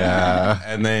me. Yeah.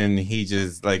 And then he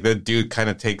just, like, the dude kind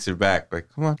of takes her back, like,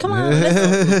 come on.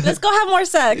 Let's go have more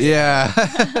sex. Yeah.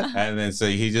 And then so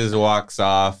he just walks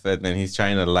off, and then he's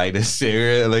trying to light a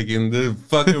cigarette, like in the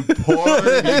fucking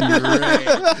pouring rain.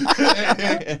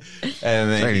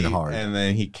 And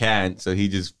then he can't, so he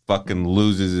just fucking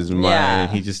loses his mind,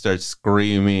 and he just starts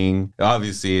screaming.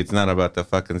 Obviously, it's not about the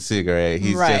fucking cigarette.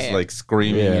 He's just like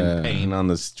screaming in pain on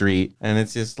the street, and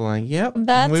it's just like, yep,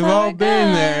 we've all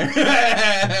been there.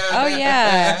 Oh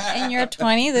yeah, in your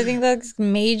 20s, I think that's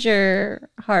major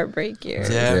heartbreak years.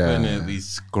 Definitely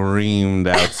screamed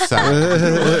outside.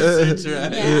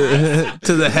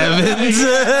 To the heavens.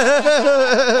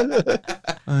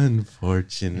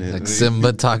 Unfortunately. Like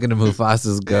Simba talking to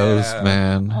Mufasa's ghost,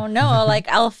 man. Oh no, like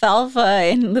Alfalfa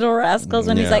in Little Rascals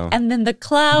when he's like, and then the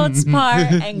clouds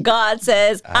part, and God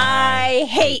says, I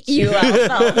hate you,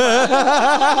 Alfalfa.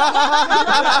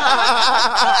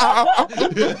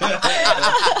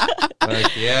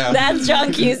 Like, yeah. That's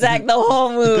John Cusack the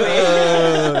whole movie.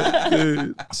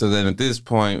 So then at this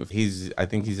point, I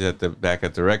think he's back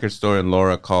at the record store, and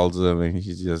Laura calls him, and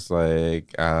he's just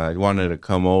like, I wanted to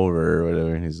come over or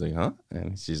whatever. And he's like, huh?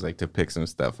 And she's like, to pick some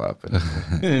stuff up. And,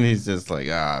 and he's just like,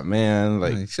 man,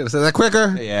 like, Should have said that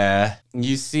quicker. Yeah.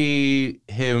 You see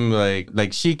him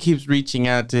like she keeps reaching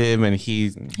out to him, and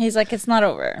he's like, it's not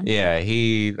over. Yeah,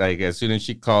 he, like, as soon as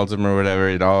she calls him or whatever,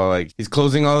 it all, like, he's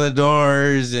closing all the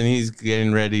doors, and he's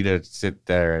getting ready to sit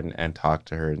there and talk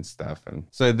to her and stuff. And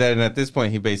so then at this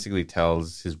point, he basically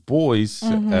tells his boys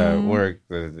at work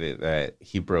that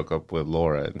he broke up with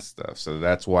Laura and stuff. So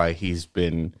that's why he's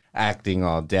been acting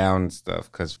all down and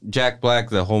stuff. Because Jack Black,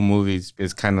 the whole movie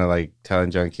is kind of like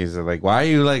telling junkies, like, why are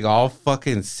you like all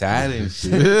fucking sad and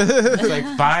shit? It's like,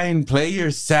 fine, play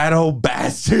your sad old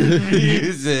bastard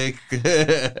music.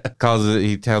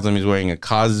 He tells him he's wearing a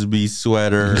Cosby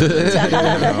sweater. He said,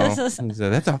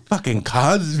 that's a fucking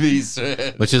Cosby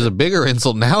sweater. Which is a bigger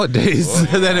insult nowadays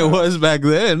than it was back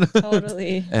then.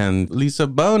 Totally. And Lisa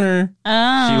Boner, she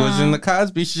was in the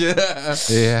Cosby show.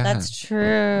 Yeah. That's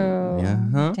true.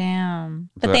 Yeah. Damn.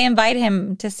 But they invite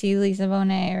him to see Lisa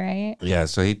Bonet, right? Yeah,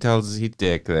 so he tells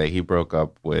Dick that he broke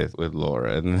up with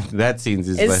Laura. And that scene is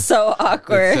It's like, so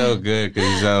awkward. it's so good because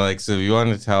he's like, so if you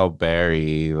want to tell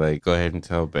Barry, like, go ahead and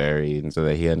tell Barry, and so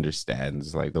that he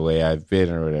understands like the way I've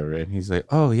been or whatever. And he's like,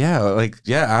 oh yeah, like,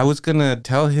 yeah, I was gonna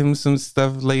tell him some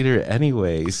stuff later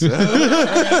anyway, so,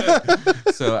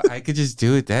 so I could just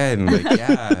do it then. Like,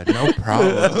 yeah, no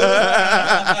problem.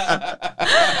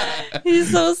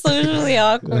 He's so socially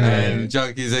awkward. And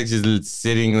Junkie's like just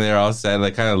sitting there all sad,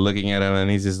 like kind of looking at him, and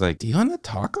he's just like, do you want to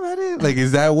talk about it? Like,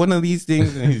 is that one of these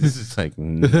things? And he's just like,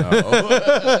 no.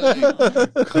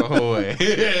 Go away.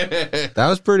 That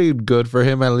was pretty good for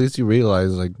him. At least he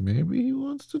realized, like, maybe he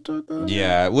wants to talk about it.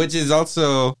 Yeah, which is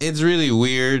also, it's really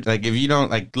weird. Like, if you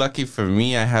don't, like, lucky for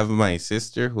me, I have my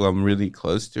sister who I'm really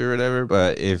close to or whatever,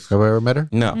 but if... Have I ever met her?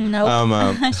 No.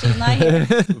 Nope. She's not here.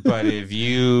 But if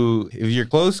your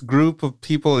close group of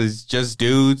people is just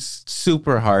dudes,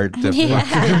 super hard to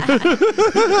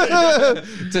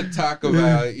to talk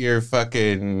about your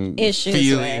fucking Issues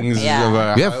feelings with, yeah.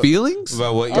 about You have feelings?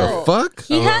 about what The you're fuck?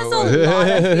 He has a lot of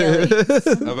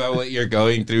feelings. about what you're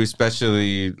going through,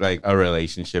 especially like a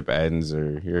relationship ends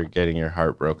or you're getting your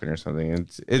heart broken or something.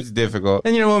 It's difficult.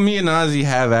 And you know what, me and Ozzy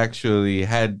have actually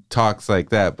had talks like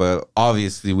that, but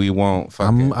obviously we won't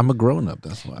fucking I'm a grown up,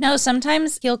 that's why. No,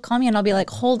 sometimes he'll call me and I'll be like,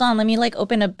 hold on, let me like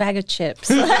open a bag of chips.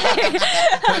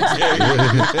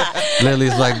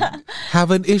 Lily's like,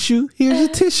 have an issue? Here's a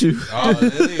tissue. Oh,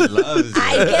 Lily loves it.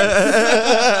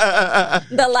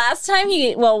 The last time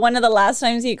one of the last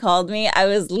times he called me, I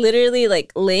was literally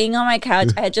like laying on my couch.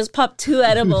 I had just popped 2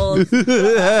 edibles.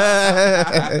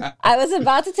 I was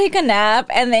about to take a nap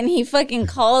and then he fucking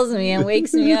calls me and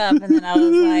wakes me up. And then I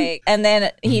was like, and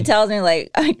then he tells me like,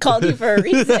 I called you for a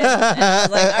reason. And I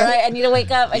was like, all right, I need to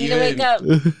wake up. And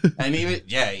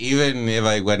even if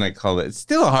when I call it, it's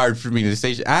still hard for me to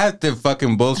say. I have to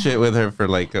fucking bullshit with her for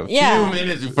like a few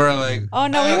minutes before I'm like, oh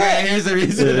no, here's the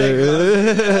reason.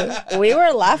 We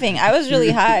were laughing. I was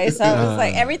really high, so I was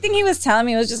like, everything he was telling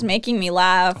me was just making me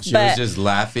laugh. She was just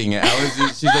laughing.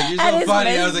 She's like, you're so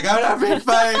funny. I was like, I'm not being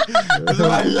funny. This is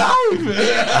my life.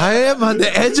 I am on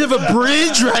the edge of a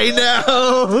bridge right now.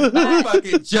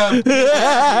 Fucking jump.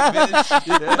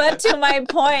 But to my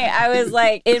point, I was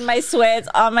like in my sweats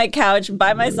on my couch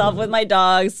by myself with my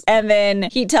dogs, and then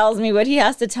he tells me what he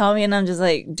has to tell me, and I'm just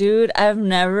like, dude, I've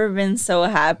never been so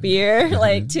happier,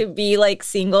 like to be like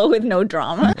single with no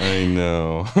drama. I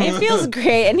know. It feels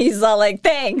great, and he's all like,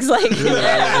 thanks, like.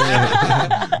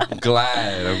 I'm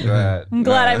glad. I'm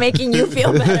glad I'm making you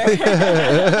feel better.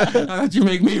 How'd you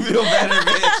make me feel better,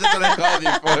 bitch? That's what I called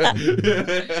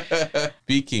you for.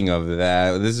 Speaking of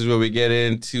that, this is where we get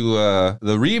into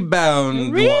the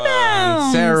rebound.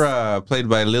 Sarah, played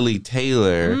by Lily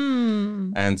Taylor.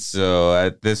 And so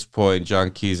at this point,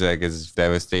 John Cusack is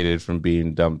devastated from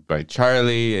being dumped by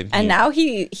Charlie. And now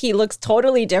he looks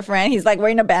totally different. He's like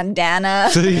wearing a bandana.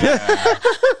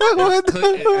 I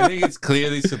think it's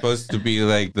clearly supposed to be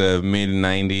like the mid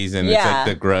 90s and it's like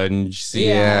the grunge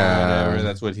scene or whatever.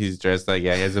 That's what he's dressed like.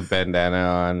 Yeah, he has a bandana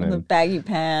on. And the baggy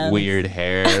pants. Weird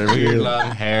hair. Weird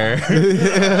long hair.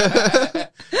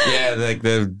 Yeah, like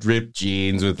the ripped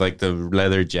jeans with like the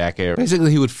leather jacket.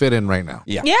 Basically, he would fit in right now.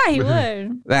 Yeah, he would.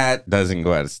 That doesn't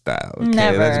go out of style. Okay?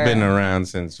 Never. That's been around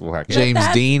since James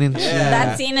Dean and shit.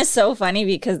 That scene is so funny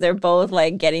because they're both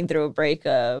like getting through a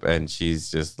breakup. And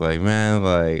she's just like, man,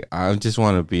 like, I just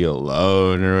want to be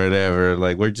alone or whatever.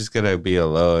 Like, we're just going to be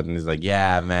alone. And he's like,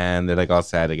 yeah, man. They're like all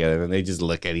sad together. And they just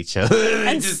look at each other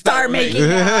and just start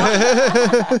making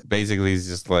out. Basically, he's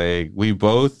just like, we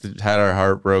both had our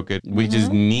heart broken. We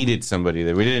just needed somebody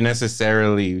there. We didn't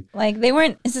necessarily. Like, they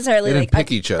weren't necessarily like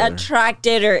pick each other.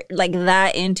 Attracted or like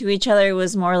that into each other. It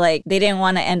was more like they didn't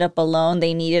want to end up alone.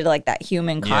 They needed like that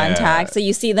human contact. Yeah. So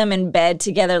you see them in bed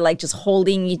together, like just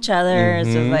holding each other.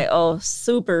 It's just like, oh,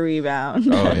 super rebound.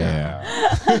 Oh, yeah.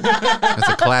 That's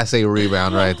a class A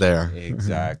rebound right there.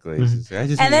 Exactly.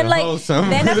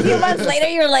 Then a few months later,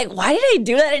 you're like, why did I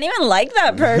do that? I didn't even like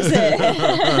that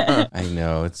person. I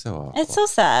know. It's so awful. It's so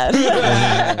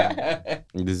sad.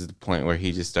 this is the point where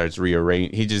he just starts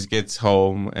he just gets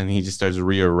home and he just starts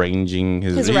rearranging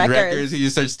his records. He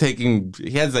just starts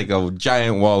he has like a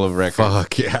giant wall of records.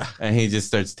 Fuck yeah. And he just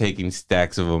starts taking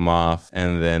stacks of them off.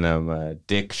 And then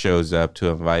Dick shows up to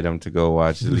invite him to go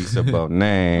watch Lisa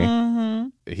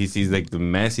Bonet. He sees like the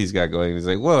mess he's got going. He's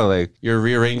like, "Whoa! Like you're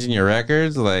rearranging your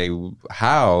records? Like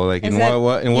how? Like in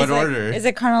what order? Is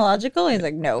it chronological?" He's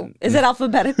like, "No." Is it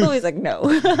alphabetical? He's like, "No."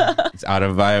 It's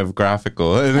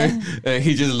autobiographical. And then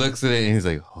he just looks at it and he's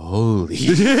like, "Holy!"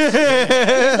 He's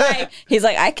like,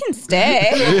 "I can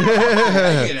stay.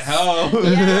 I can help."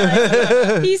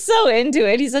 Yeah, he's so into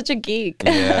it. He's such a geek.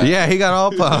 Yeah, he got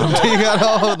all pumped. He got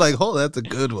all like, "Oh, that's a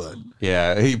good one."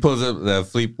 Yeah, he pulls up the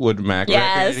Fleetwood Mac record.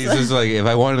 And he's just like, if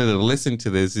I wanted to listen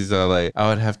to this, he's all like, I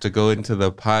would have to go into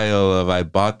the pile of I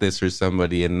bought this for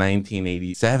somebody in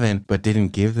 1987, but didn't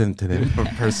give them to them for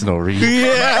personal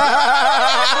reasons.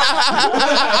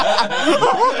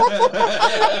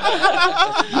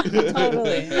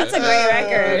 Totally. That's a great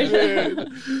record.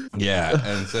 Yeah,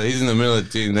 and so he's in the middle of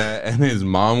doing that, and his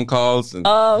mom calls. And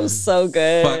so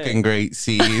good. Fucking great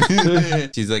scene.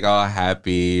 She's like all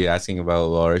happy, asking about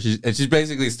Laura. She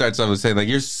basically starts off with saying like,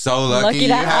 "You're so lucky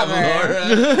you have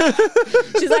Laura."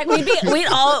 She's like, we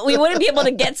wouldn't be able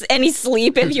to get any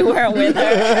sleep if you weren't with her.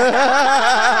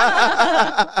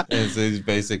 And so he's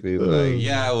basically like,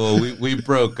 "Yeah, well, we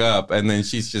broke up," and then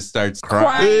she just starts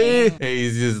crying. And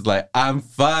he's just like, "I'm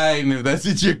fine if that's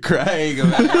what you're crying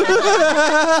about."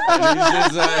 And he's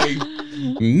just like,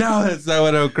 "No, that's not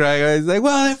what I'm crying about." He's like,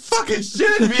 "Well, it fucking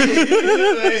should be."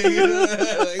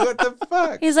 Like, what the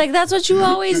fuck? He's like, "That's what you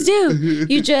always do.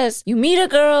 You meet a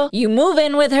girl, you move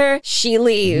in with her, she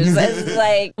leaves." It's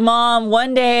like, "Mom,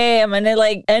 one day I'm gonna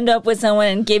like end up with someone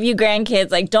and give you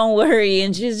grandkids. Like, don't worry."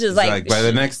 And she's just like, by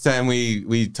the next time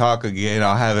we talk again,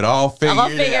 I'll have it all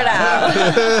figured out.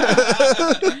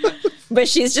 But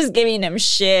she's just giving him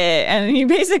shit, and he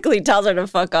basically tells her to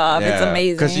fuck off. Yeah, it's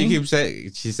amazing. Because she keeps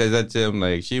saying, she says that to him,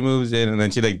 like, she moves in, and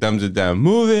then she, like, dumbs it down.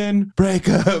 Move in, break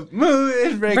up, move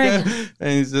in, break up. And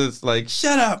he's just like,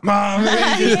 "Shut up, Mom."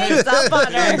 And he hangs up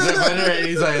on her. And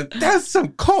he's like, "That's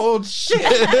some cold shit."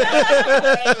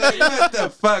 What the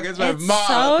fuck? It's my mom.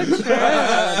 So true,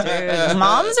 dude.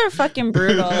 Moms are fucking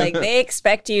brutal. Like, they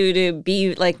expect you to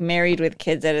be, like, married with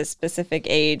kids at a specific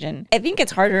age. And I think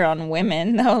it's harder on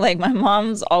women, though. Like, my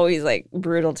mom's always like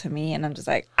brutal to me, and I'm just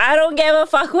like, I don't give a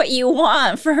fuck what you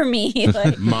want for me.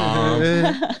 Like, Mom.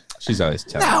 She's always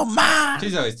telling me. No, Mom.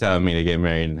 She's always telling me to get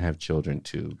married and have children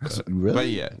too. Really? But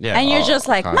yeah. And you're just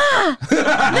like, Ma, the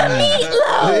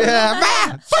meatloaf. Yeah,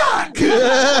 Ma, fuck.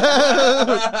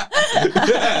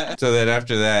 So then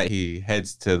after that, he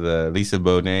heads to the Lisa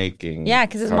Bonet King. Yeah,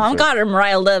 because his mom got him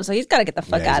riled up, so he's got to get the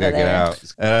fuck out of there. Get out.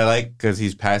 And I like because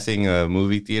he's passing a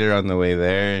movie theater on the way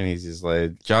there, and he's just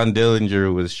like, John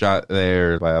Dillinger was shot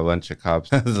there by a bunch of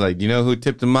cops. I was like, you know who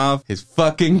tipped him off? His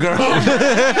fucking girl.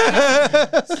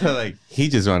 So like, he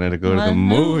just wanted to go to the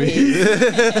movies.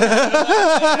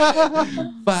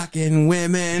 Fucking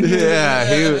women. Yeah,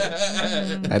 he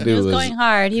was going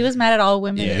hard. He was mad at all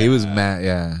women. Yeah, he was mad.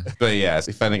 Yeah, but yeah,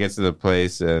 so he finally gets to the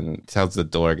place and tells the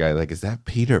door guy, like, "Is that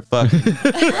Peter?" Fuck.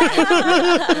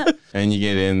 And you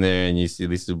get in there and you see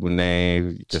Lisa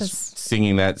Bonet just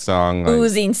singing that song, like,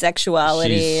 oozing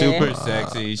sexuality. She's super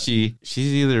sexy.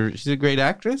 She's a great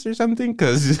actress or something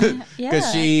because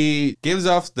she gives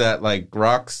off that like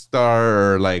rock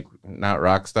star, or like not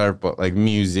rock star but like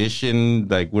musician,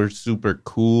 like we're super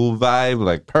cool vibe,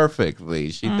 like perfectly.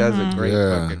 She does a great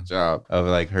fucking job of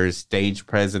like her stage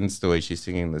presence, the way she's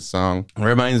singing the song. It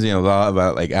reminds me a lot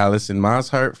about like Alison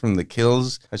Mosshart from The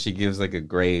Kills. She gives like a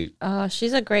great,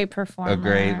 she's a great performer. A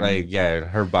great, like, yeah,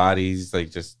 her body's like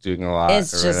just doing a lot.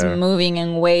 It's just moving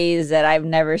in ways that I've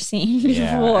never seen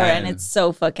before, and it's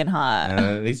so fucking hot.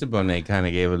 Lisa Bonet kind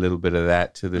of gave a little bit of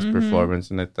that to this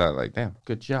performance, and I thought, like, damn,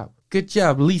 good job. Good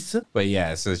job, Lisa. But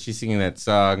yeah, so she's singing that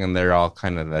song, and they're all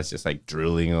kind of, that's just like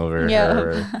drooling over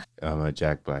her.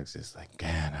 Jack Black's just like,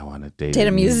 man, I want to date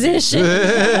a musician.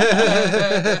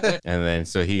 And then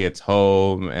so he gets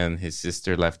home, and his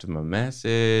sister left him a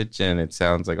message, and it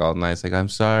sounds like all nice, like, I'm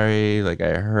sorry, like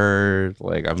I heard,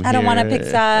 like I don't want to pick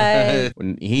sides.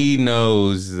 When he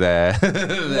knows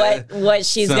that, what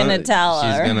she's gonna tell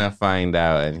her, she's gonna find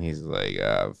out, and he's like,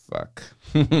 oh fuck.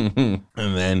 And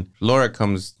then Laura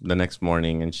comes the next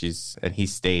morning, and he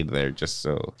stayed there just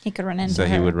so he could run into her.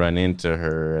 So he would run into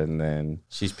her, and then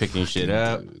she's picking shit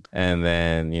up, and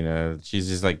then she's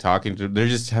just like talking to. They're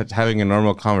just having a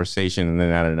normal conversation, and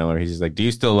then out of nowhere, he's just like, do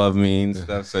you still love me and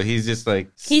stuff? So he's just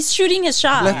like... He's shooting his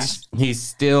shot. He's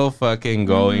still fucking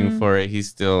going for it. He's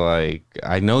still like,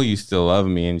 I know you still love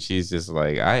me. And she's just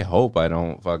like, I hope I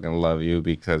don't fucking love you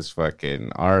because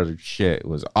fucking our shit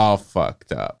was all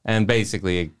fucked up. And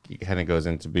basically, it kind of goes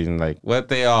into being like what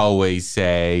they always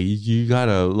say, you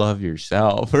gotta love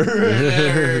yourself.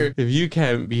 If you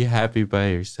can't be happy by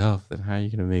yourself, then how are you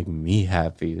gonna make me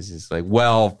happy? It's just like,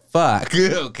 well, fuck.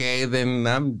 Okay, then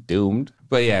I'm doomed.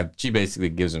 But yeah, she basically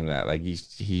gives him that. Like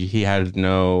he had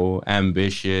no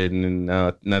ambition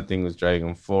and nothing was driving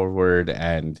him forward,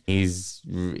 and he's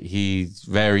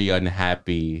very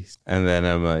unhappy. And then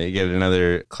you get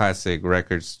another classic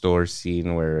record store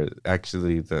scene where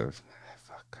actually I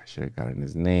should have gotten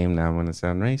his name. Now I'm gonna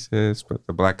sound racist, but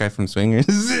the black guy from Swingers.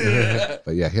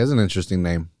 But yeah, he has an interesting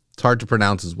name. It's hard to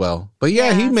pronounce as well. But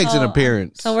yeah, he makes an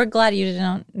appearance. So we're glad you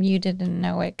didn't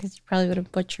know it because you probably would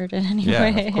have butchered it anyway. Yeah,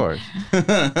 of course.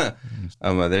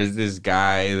 There's this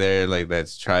guy there like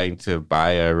that's trying to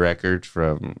buy a record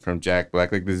from Jack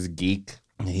Black, like this geek.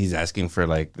 He's asking for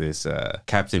like this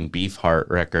Captain Beefheart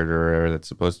record or whatever that's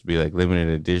supposed to be like limited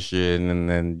edition, and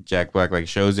then Jack Black like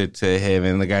shows it to him,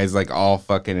 and the guy's like all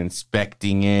fucking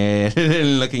inspecting it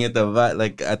and looking at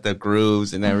the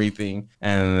grooves and everything,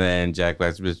 and then Jack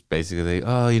Black's just basically like,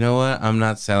 oh, you know what? I'm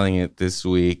not selling it this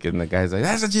week, and the guy's like,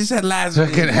 that's what you said last week.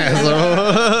 Fucking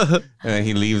asshole. And then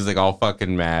he leaves like all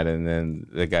fucking mad, and then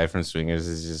the guy from Swingers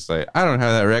is just like, I don't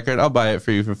have that record. I'll buy it for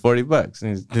you for $40.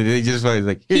 And he just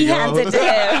like, here you go. Hands it to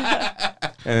him.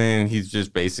 And then he's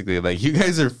just basically like, you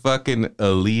guys are fucking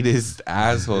elitist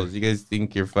assholes. You guys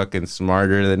think you're fucking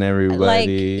smarter than everybody. Like,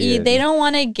 they don't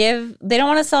want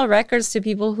to sell records to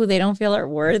people who they don't feel are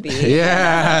worthy.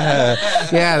 Yeah.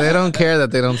 Yeah, they don't care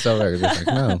that they don't sell records. It's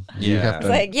like, no. Yeah. It's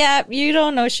like, yeah, you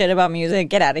don't know shit about music.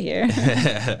 Get out of here.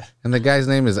 And the guy's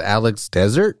name is Alex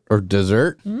Desert or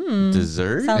Dessert.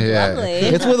 Dessert? Sounds lovely.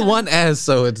 It's with one S,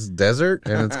 so it's Desert,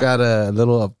 and it's got a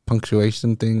little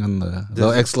punctuation thing on the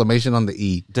little exclamation on the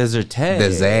E.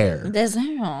 Deserte.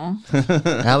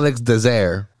 Desert. Alex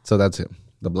Desert. So that's him,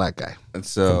 the black guy.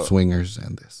 So from Swingers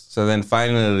and this. So then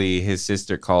finally his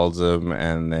sister calls him,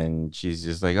 and then she's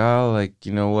just like, oh, like,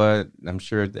 you know what? I'm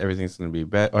sure everything's going to be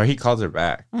better. Or he calls her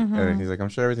back. And then he's like, I'm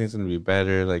sure everything's going to be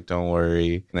better. Like, don't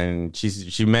worry. And then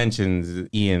she mentions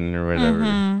Ian or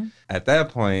whatever. At that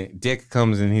point, Dick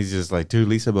comes and he's just like, dude,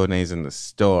 Lisa Bonet's in the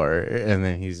store. And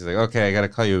then he's like, okay, I got to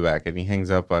call you back. And he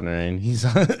hangs up on her, and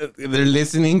they're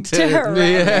listening to her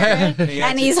record.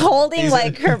 And he's holding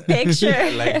like her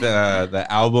picture. Like the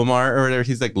album art or whatever.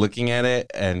 He's like looking at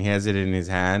it, and he has it in his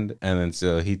hand. And then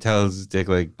so he tells Dick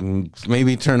like,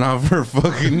 maybe turn off her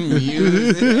fucking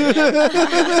music.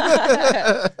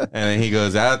 And then he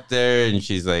goes out there, and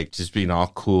she's like just being all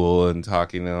cool and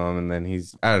talking to him. And then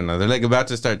I don't know, they're like about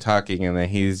to start talking. And then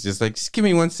he's just like, just give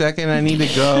me 1 second. I need to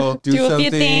go do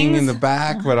something in the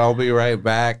back, but I'll be right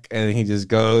back. And he just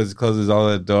goes, closes all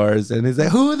the doors, and he's like,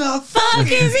 who the fuck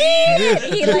is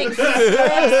he? He like flips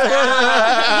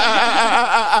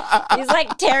out. He's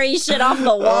like tearing shit off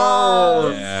the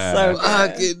walls. Yeah. So good.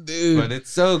 Fucking dude. But it's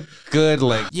so good.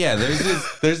 Like, yeah, there's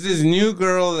this new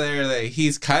girl there that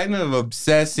he's kind of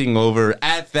obsessing over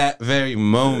at that very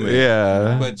moment.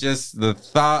 Yeah. But just the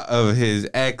thought of his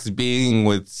ex being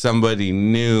with somebody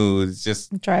new is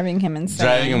just driving him insane.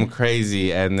 Driving him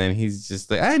crazy. And then he's just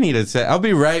like, I need a set. I'll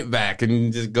be right back.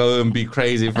 And just go and be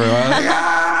crazy for a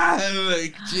while.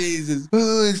 Like, Jesus,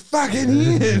 who is fucking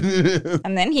Ian?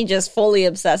 And then he just fully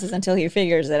obsesses until he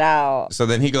figures it out. So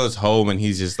then he goes home, and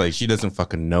he's just like, she doesn't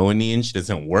fucking know an Ian. She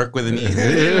doesn't work with an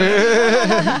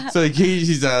Ian. So like,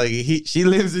 she's like, she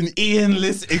lives an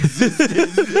Ian-less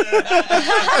existence.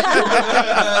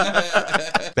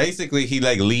 Basically, he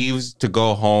like leaves to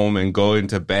go home and go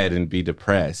into bed and be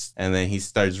depressed. And then he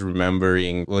starts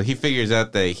remembering, well, he figures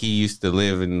out that he used to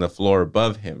live in the floor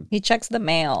above him. He checks the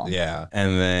mail. Yeah.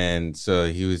 And then so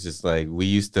he was just like, we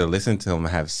used to listen to him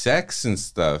have sex and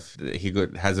stuff. He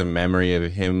has a memory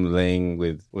of him laying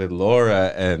with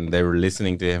Laura, and they were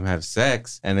listening to him have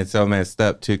sex. And it's so messed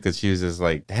up too, because she was just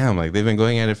like, damn, like they've been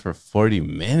going at it for 40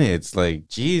 minutes. Like,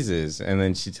 Jesus. And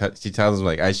then she tells him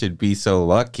like, I should be so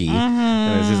lucky.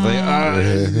 And it's just like, oh,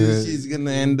 she's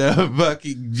gonna end up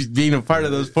fucking being a part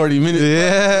of those 40 minutes.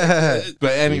 Yeah.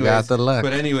 But anyway, got the luck.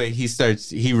 But anyway,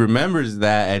 he remembers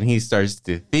that, and he starts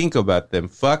to think about them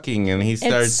fucking, and he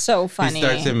starts it's so funny. He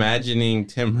starts imagining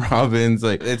Tim Robbins,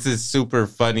 like it's a super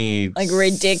funny, like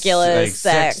ridiculous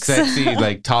sexy,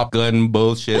 like Top Gun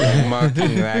bullshit, like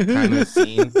mocking that kind of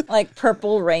scene. Like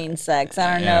Purple Rain sex.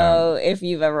 I don't know if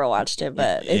you've ever watched it,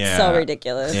 but it's so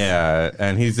ridiculous. Yeah,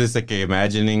 and he's just like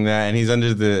imagining that, and he's under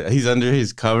he's under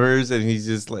his covers, and he's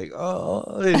just like,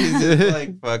 oh, and he's just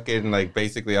like fucking like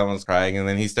basically almost crying, and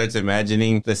then he starts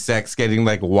imagining the sex getting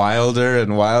like wilder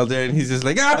and wilder, and he's just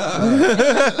like, ah.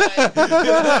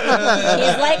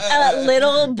 He's like a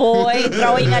little boy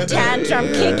throwing a tantrum,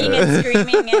 kicking and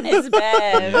screaming in his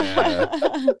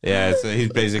bed. Yeah, so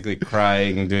he's basically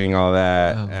crying, doing all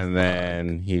that, and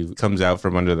then he comes out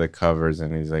from under the covers,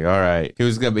 and he's like, all right. He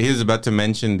was about to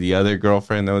mention the other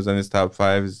girlfriend that was on his top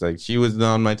 5. It's like, she was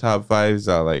on my top 5,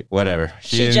 so like, whatever.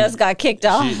 She just got kicked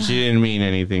off. She didn't mean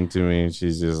anything to me.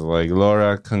 She's just like,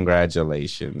 Laura,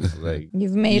 congratulations. Like,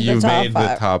 you've made the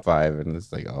top 5. And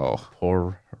it's like, oh,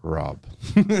 poor Rob.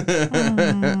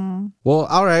 Well,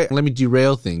 all right. Let me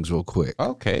derail things real quick.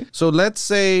 Okay. So let's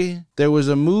say there was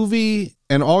a movie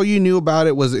and all you knew about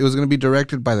it was going to be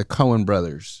directed by the Coen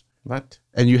brothers. What?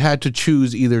 And you had to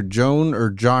choose either Joan or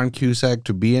John Cusack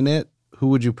to be in it. Who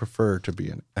would you prefer to be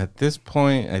in it? At this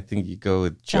point, I think you go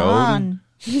with Joan.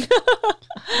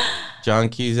 John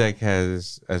Cusack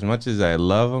has, as much as I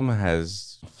love him,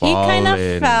 has fallen. He kind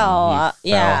of fell.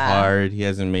 Hard. He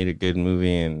hasn't made a good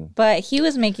movie, but he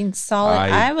was making solid.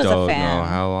 I was a fan. I don't know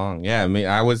how long. Yeah, I mean,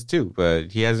 I was too,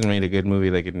 but he hasn't made a good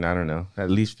movie like in, I don't know, at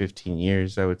least 15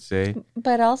 years, I would say.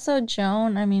 But also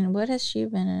Joan, I mean, what has she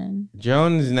been in?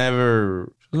 Joan's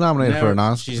never nominated for an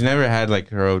Oscar. She's never had like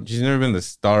her own. She's never been the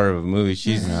star of a movie.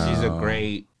 She's a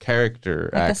great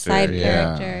character actor, a side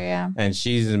character, yeah. And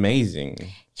she's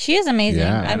amazing. She is amazing.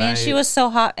 Yeah. I mean, she was so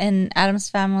hot in Addams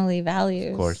Family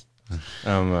Values. Of course.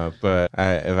 But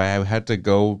if I had to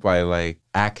go by like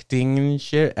acting and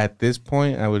shit at this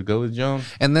point, I would go with Joan.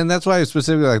 And then that's why I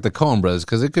specifically like the Coen brothers,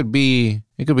 because it could be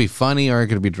funny or it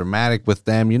could be dramatic with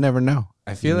them. You never know.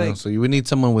 I feel like so you would need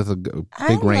someone with a big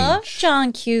range. I love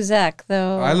John Cusack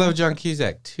though. I love John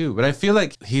Cusack too, but I feel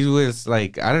like he was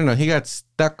like, I don't know, he got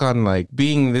stuck on like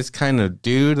being this kind of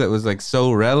dude that was like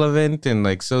so relevant and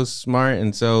like so smart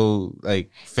and so like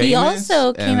famous. He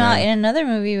also came out in another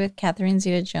movie with Catherine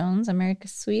Zeta-Jones,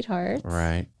 America's Sweetheart.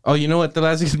 Right. Oh, you know what? The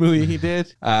last good movie he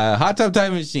did? Hot Tub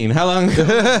Time Machine. How long ago?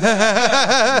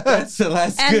 That's the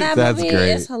last and good. That That's movie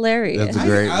great. is hilarious. That's a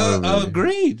great movie. Oh,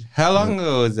 agreed. How long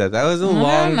ago was that? That was a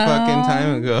long fucking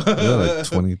time ago. Like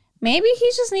 20. Maybe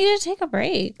he just needed to take a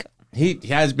break. He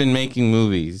has been making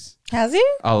movies. Has he?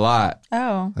 A lot.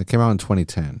 Oh. That came out in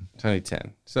 2010.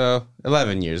 2010. So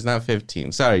 11 years, not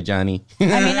 15. Sorry, Johnny. I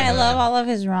mean, I love all of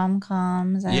his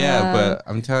rom-coms. But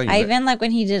I'm telling you. I even like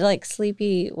when he did like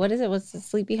Sleepy, what is it? Was it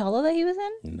Sleepy Hollow that he was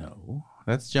in? No.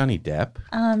 That's Johnny Depp.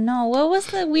 No. What was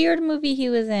the weird movie he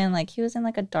was in? Like he was in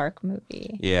like a dark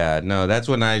movie. Yeah, no, that's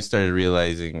when I started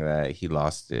realizing that he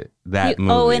lost it. That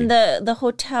movie. Oh, in the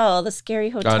hotel, the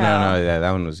scary hotel. Oh, no, yeah,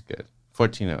 that one was good.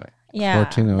 1408. Yeah.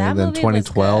 1408, then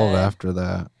 2012 after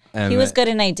that. And he was good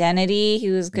in Identity. He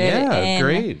was good in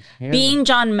great. Yeah. Being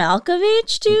John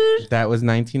Malkovich, dude. That was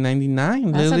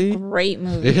 1999, That's Lily. a great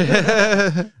movie.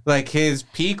 Like his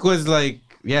peak was like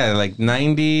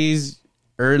 90s,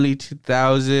 early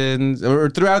 2000s, or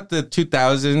throughout the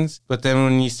 2000s. But then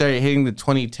when you started hitting the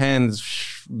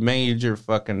 2010s, major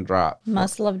fucking drop.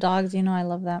 Must Love Dogs. You know I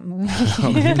love that movie.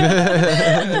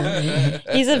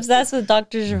 He's obsessed with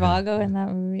Dr. Zhivago in that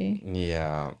movie.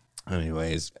 Yeah.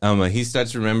 Anyways, he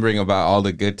starts remembering about all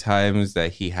the good times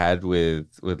that he had with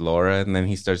Laura, and then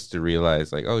he starts to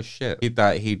realize, like, oh shit, he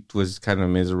thought he was kind of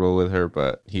miserable with her,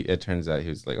 but it turns out he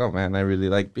was like, oh man, I really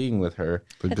like being with her.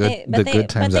 The good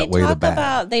times outweigh the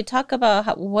bad. They talk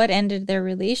about what ended their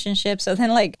relationship. So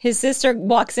then, like, his sister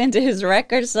walks into his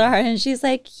record store, and she's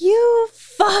like, "You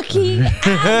fucking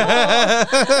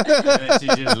asshole." And then she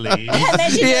just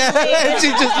leaves. She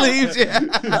just leaves. Yeah.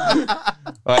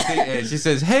 Well, I think she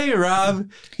says, "Hey, Rob,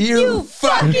 You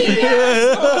fucking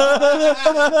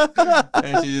asshole.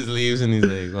 and she just leaves, and he's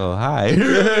like, "Well, hi."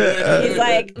 He's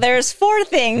like, "There's 4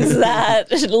 things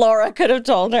that Laura could have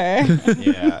told her."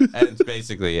 Yeah, and it's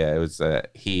basically, it was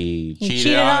he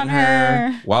cheated on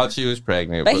her while she was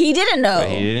pregnant, but he didn't know. But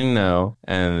he didn't know,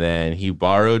 and then he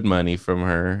borrowed money from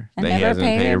her And that he never hasn't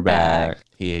paid paid her her back. back.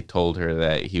 He told her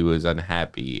that he was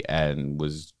unhappy and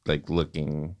was like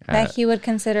looking That at he would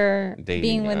consider dating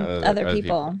being with other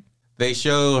people. They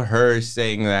show her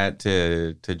saying that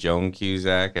to Joan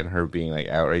Cusack and her being like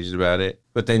outraged about it.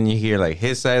 But then you hear like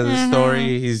his side of the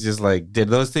story. He's just like, did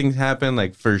those things happen?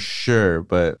 Like for sure,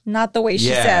 but Not the way she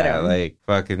said him. like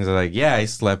fucking like, yeah, I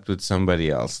slept with somebody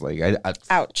else. Like I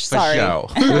Ouch, for sorry. show.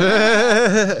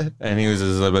 And he was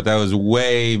just like, but that was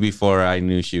way before I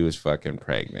knew she was fucking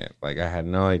pregnant. Like I had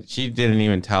no idea. She didn't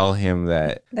even tell him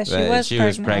that she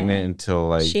was pregnant until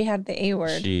like She had the A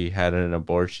word. she had an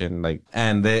abortion. Like,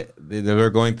 and they were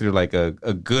going through like a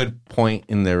good point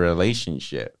in their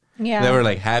relationship. Yeah. They were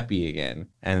like happy again.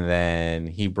 And then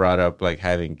he brought up like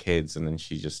having kids, and then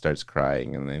she just starts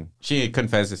crying, and then she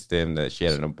confesses to him that she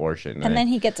had an abortion. And then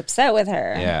he gets upset with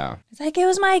her. Yeah. It's like, it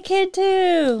was my kid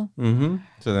too. Mm-hmm.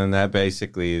 So then that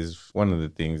basically is one of the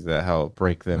things that help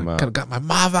break them up. Could have got my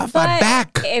mom off my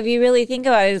back. If you really think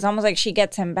about it, it's almost like she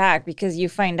gets him back because you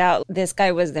find out this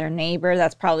guy was their neighbor.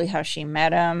 That's probably how she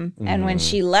met him. And when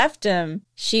she left him,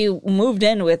 she moved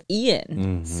in with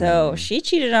Ian. So she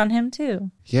cheated on him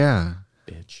too. Yeah.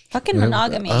 Bitch. Fucking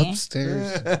monogamy.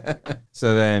 Upstairs.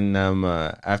 So then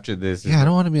after this... Yeah, I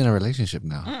don't want to be in a relationship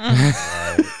now.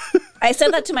 I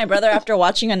said that to my brother after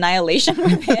watching Annihilation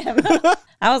with him.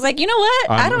 I was like, you know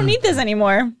what? I don't need this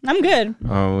anymore. I'm good.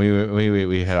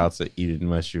 We had also eaten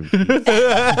mushroom.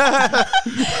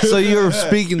 So you were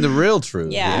speaking the real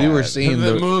truth. Yeah. You were seeing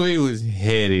the movie was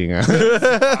hitting us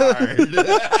hard.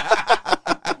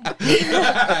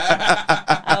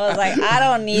 I was like, I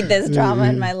don't need this drama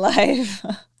in my life.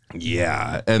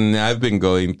 Yeah, and I've been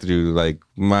going through like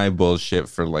my bullshit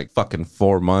for like fucking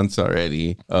 4 months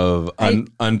already of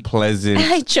unpleasant.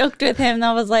 I joked with him and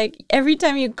I was like, every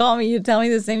time you call me, you tell me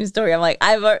the same story. I'm like,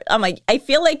 I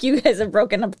feel like you guys have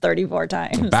broken up 34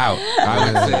 times.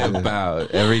 I would say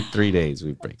about every 3 days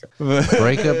we break up.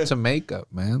 break up to make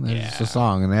up, man. That's a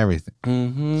song and everything.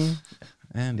 Mm-hmm.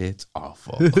 And it's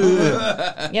awful.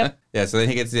 Yep. Yeah, so then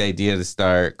he gets the idea to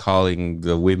start calling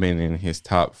the women in his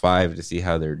top 5 to see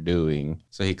how they're doing.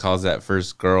 So he calls that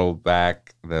first girl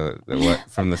back,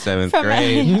 from the 7th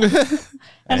grade.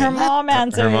 And her mom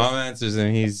answers. Her mom answers,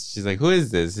 and she's like, "Who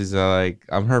is this?" He's like,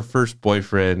 "I'm her first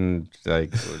boyfriend,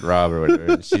 like Rob or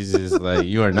whatever." And she's just like,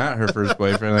 "You are not her first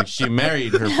boyfriend. Like she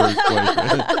married her first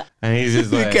boyfriend." And he's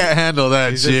just like, "You can't handle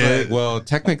that shit." Like, well,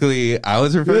 technically, I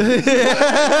was her first.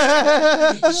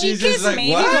 She kissed like,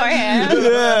 me beforehand.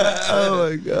 Oh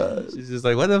my god. She's just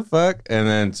like, "What the fuck?" And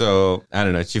then so I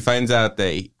don't know. She finds out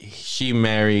that she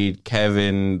married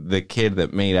Kevin, the kid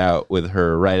that made out with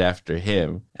her right after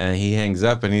him. And he hangs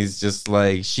up and he's just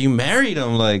like, she married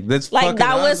him. Like, that's like fucking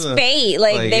that awesome. was fate.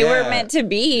 Like they were meant to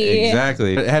be.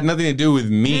 Exactly. It had nothing to do with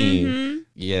me. Mm-hmm.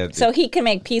 Yeah. So he can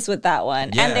make peace with that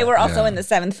one. Yeah, and they were also in the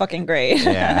 7th fucking grade.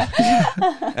 Yeah.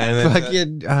 And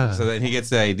then so then he gets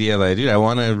the idea like, dude, I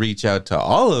want to reach out to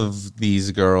all of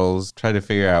these girls, try to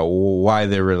figure out why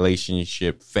their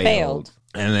relationship failed.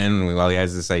 And then while he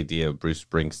has this idea, Bruce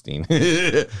Springsteen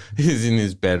is in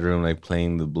his bedroom, like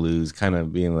playing the blues, kind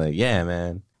of being like, yeah,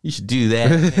 man, you should do that.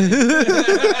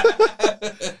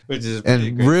 Which is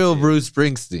and real Bruce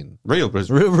Springsteen. Real Bruce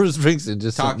Springsteen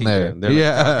just talking sitting there.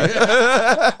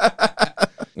 Yeah.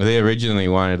 They originally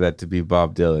wanted that to be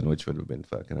Bob Dylan, which would have been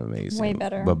fucking amazing. Way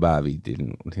better. But Bobby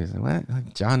didn't. He was like, what?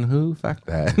 Like, John who? Fuck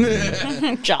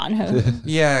that. John who?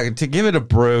 Yeah, to give it a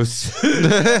Bruce.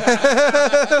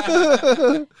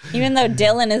 Even though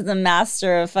Dylan is the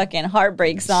master of fucking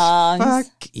heartbreak songs. Fuck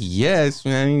yes,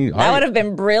 man. That would have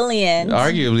been brilliant.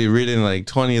 Arguably written like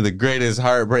 20 of the greatest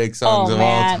heartbreak songs of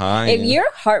all time. If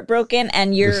you're heartbroken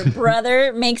and your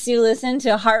brother makes you listen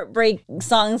to heartbreak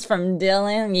songs from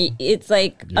Dylan, it's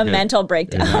like a mental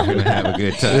breakdown. You're not gonna have a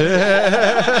good time.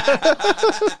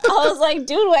 I was like,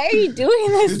 dude, why are you doing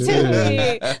this to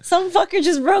me? Some fucker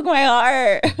just broke my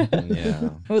heart. Yeah.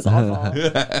 It was awful.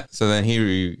 So then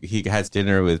he has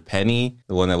dinner with Penny,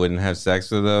 the one that wouldn't have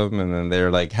sex with him, and then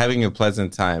they're like having a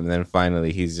pleasant time. And then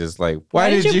finally he's just like, why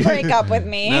did you break up with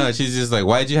me? No, she's just like,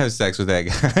 why'd you have sex with that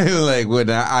guy? Like when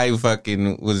I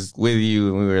fucking was with you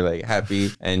and we were like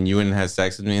happy and you wouldn't have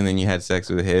sex with me and then you had sex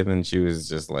with him. And she was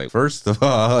just like, first of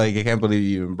all, like I can't believe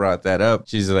you even brought that up.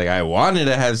 She's like, I wanted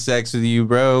to have sex with you,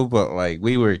 bro, but like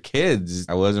we were kids.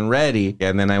 I wasn't ready.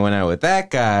 And then I went out with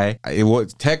that guy.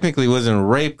 It technically wasn't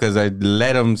rape because I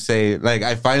let him say, like,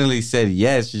 I finally said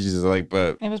yes. She's just like,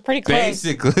 but it was pretty close.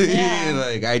 Basically,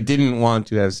 like I didn't want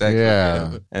to have sex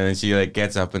with him. And then she like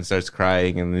gets up and starts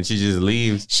crying and then she just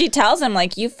leaves. She tells him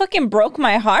like, you fucking broke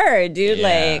my heart, dude.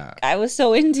 Like I was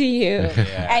so into you.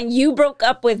 And you broke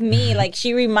up with me. Like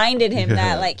she reminded him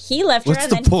that like he left her. What's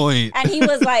the point? And he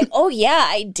was like, oh yeah,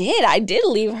 I did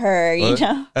leave her, you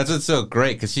know? That's what's so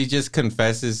great because she just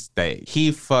confesses that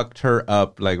he fucked her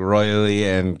up like royally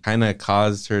and kind of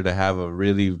caused her to have a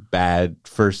really bad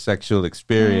first sexual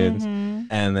experience.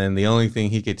 And then the only thing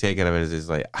he could take out of it is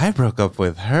like, I broke up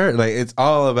with her. Like it's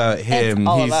all about him.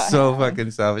 He's so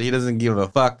fucking selfish. He doesn't give a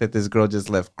fuck that this girl just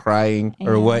left crying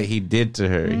or what he did to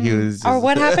her. He was just, or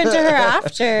what happened to her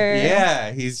after.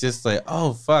 Yeah, he's just like,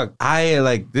 oh fuck, I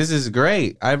like this is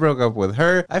great. I broke up with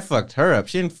her. I fucked her up.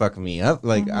 She didn't fuck me up.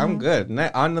 Like I'm good.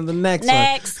 On to the next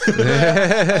one.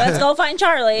 Let's go find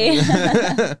Charlie.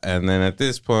 And then at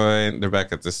this point, they're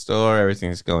back at the store.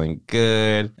 Everything's going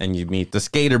good, and you meet the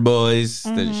skater boys.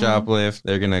 thieves that shoplift.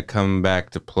 They're gonna come back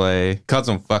to play. Calls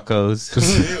them fuckos.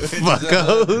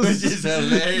 Fuckos. Which is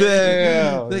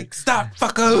hilarious. Like, stop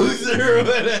fuckos or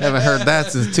whatever. Haven't heard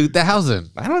that since 2000.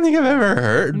 I don't think I've ever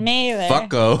heard Me either.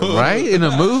 fucko. Right? In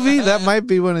a movie? That might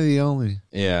be one of the only.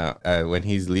 Yeah, when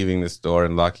he's leaving the store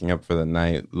and locking up for the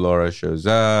night, Laura shows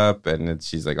up and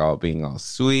she's like being all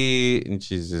sweet, and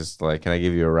she's just like, "Can I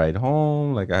give you a ride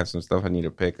home? Like, I have some stuff I need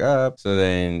to pick up." So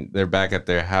then they're back at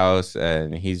their house,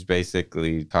 and he's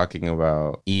basically talking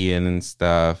about Ian and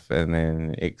stuff, and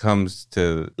then it comes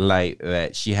to light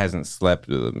that she hasn't slept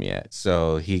with him yet,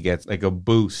 so he gets like a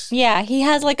boost. Yeah, he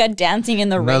has like a dancing in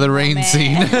the rain. Another rain moment.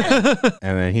 scene.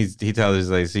 And then he tells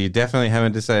her like, "So you definitely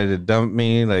haven't decided to dump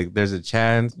me? Like, there's a chance.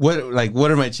 What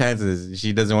are my chances?"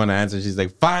 She doesn't want to answer. She's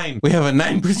like, "Fine, we have a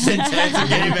 9% chance of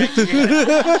getting back together."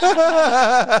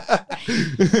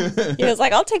 He was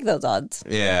like, I'll take those odds.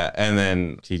 Yeah, and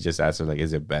then he just asks her like,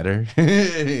 "Is it better?"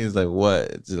 He's like,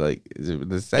 "What?" It's like, "Is it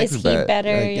the sex Is he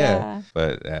better?" Like, Yeah.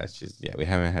 But we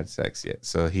haven't had sex yet.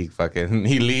 So he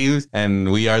leaves,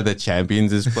 and We Are the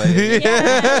Champions is playing.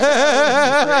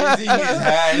 Raising his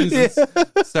hands,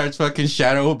 starts fucking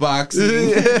shadow boxing.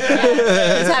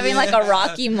 He's having like a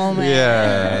Rocky moment.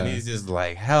 Yeah, and he's just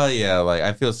like, hell yeah, like,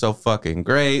 I feel so fucking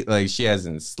great. Like, she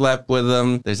hasn't slept with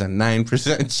him. There's a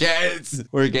 9% chance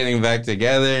we're getting back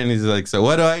together. And he's like, so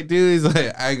what do I do? He's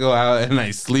like, I go out and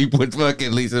I sleep with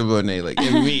fucking Lisa Bonet, like,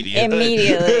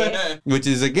 immediately. Which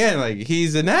is, again, like,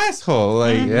 he's an asshole.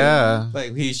 Like, Yeah.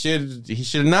 like, he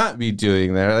should not be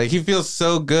doing that. Like, he feels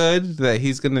so good that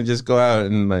he's gonna just go out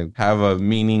and like have a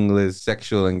meaningless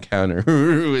sexual encounter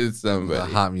with somebody. A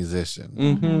hot musician.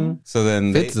 Mm-hmm. So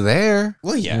then It's there.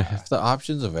 well, yeah. If the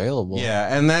option's available.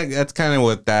 Yeah, and that's kind of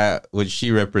what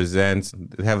she represents.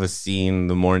 They have a scene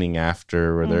the morning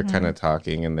after where they're kind of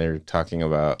talking, and they're talking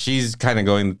about, she's kind of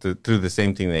going through the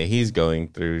same thing that he's going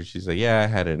through. She's like, yeah, I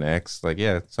had an ex. Like,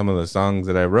 yeah, some of the songs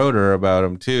that I wrote are about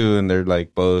him too. And they're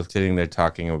like both sitting there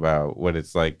talking about what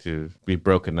it's like to be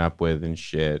broken up with and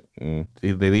shit. And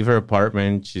they leave her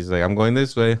apartment. She's like, I'm going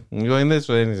this way. I'm going this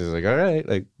way. And she's like, all right,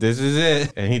 like, this is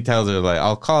it. And he tells her like,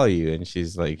 I'll call you. And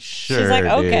she's like, sure. She's like,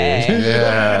 okay. Dude.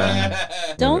 Yeah.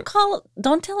 Don't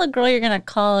tell a girl you're gonna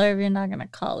call her if you're not gonna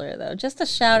call her though. Just a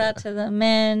shout out to the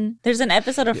men. There's an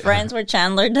episode of Friends where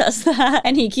Chandler does that,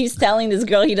 and he keeps telling this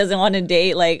girl he doesn't want to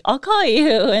date, like, I'll call you,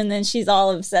 and then she's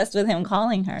all obsessed with him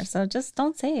calling her. So just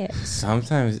don't say it.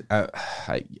 Sometimes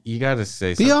you gotta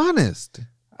say Be something. honest.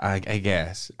 I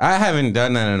guess I haven't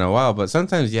done that in a while, but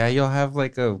sometimes, yeah, you'll have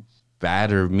like a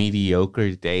bad or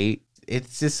mediocre date.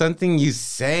 It's just something you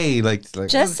say, like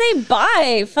Just say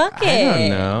bye. Fuck it. I don't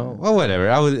know. Well, whatever.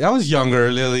 I was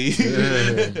younger, Lily.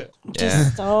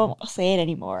 Just don't say it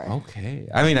anymore. Okay.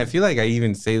 I mean, I feel like I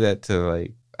even say that to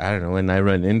like, I don't know, when I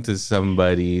run into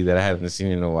somebody that I haven't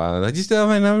seen in a while. Like, you still have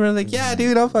my number? Like, yeah,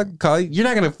 dude, I'll fucking call you. You're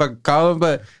not gonna fucking call him,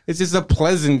 but it's just a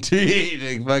pleasantry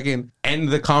to fucking end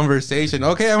the conversation.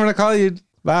 Okay, I'm gonna call you.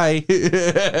 Bye.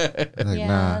 Like, Yeah,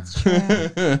 nah. that's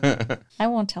true. I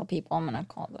won't tell people I'm gonna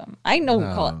call them. I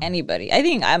don't call anybody. I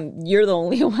think you're the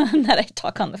only one that I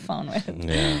talk on the phone with.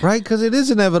 Yeah. Right? Because it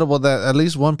is inevitable that at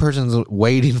least one person's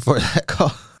waiting for that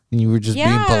call. And you were just being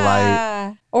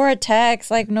polite. Or a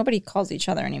text. Like, nobody calls each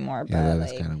other anymore. Yeah, But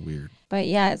that's like, kind of weird. but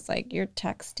yeah, it's like you're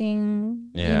texting.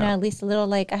 You Yeah. know, at least a little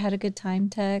like I had a good time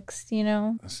text. You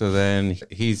know. So then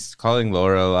he's calling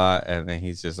Laura a lot, and then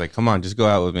he's just like, come on, just go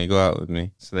out with me, go out with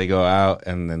me. So they go out,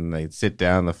 and then they sit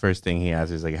down. The first thing he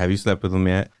asks is like, have you slept with him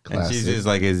yet? And she's Classic. just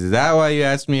like, is that why you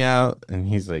asked me out? And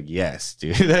he's like, yes,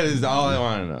 dude. That is all I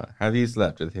want to know. Have you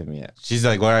slept with him yet? She's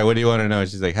like, all right, what do you want to know?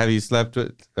 She's like, have you slept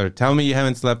with, or tell me you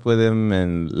haven't slept with him,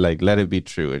 and like, let it be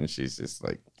true. And she's just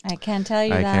like, I can't tell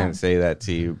you I that. can't say that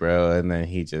to you, bro. And then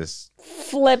he just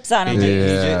Flips on him. he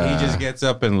just gets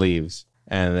up and leaves.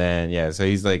 And then, yeah, so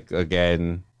he's like,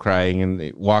 again, crying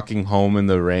and walking home in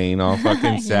the rain, all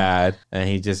fucking sad. And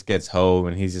he just gets home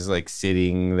and he's just like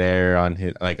sitting there on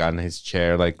his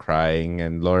chair, like crying.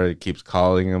 And Laura keeps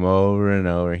calling him over and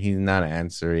over. He's not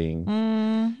answering.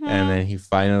 Mm-hmm. And then he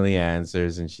finally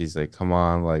answers and she's like, come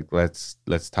on, like, let's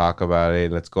talk about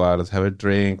it. Let's go out. Let's have a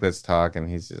drink. Let's talk. And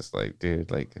he's just like,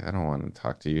 dude, like, I don't want to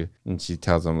talk to you. And she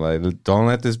tells him, like, don't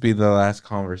let this be the last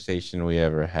conversation we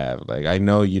ever have. Like, I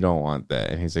know you don't want that.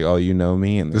 And he's like, oh, you know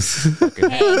me? And this fucking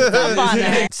up on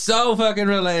it. So fucking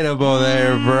relatable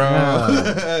there,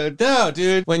 bro. No,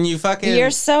 dude. When you fucking...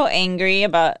 You're so angry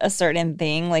about a certain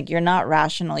thing. Like, you're not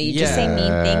rational. You just say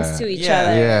mean things to each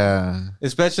other. Yeah.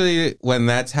 Especially when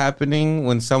that's happening,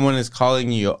 when someone is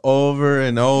calling you over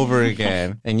and over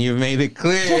again, and you've made it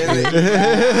clear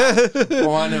that you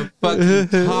want to fucking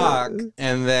talk,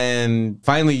 and then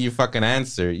finally you fucking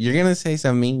answer. You're going to say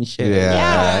some mean shit.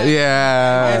 Yeah.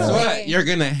 Guess what? You're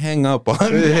going to hang up on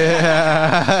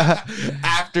that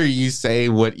after you say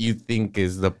what you think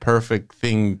is the perfect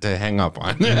thing to hang up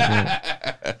on.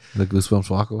 The goosebumps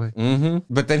walk away.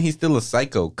 But then he's still a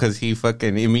psycho because he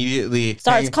fucking immediately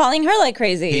starts calling her like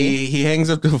crazy. He hangs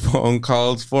up the phone,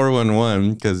 calls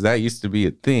 411 because that used to be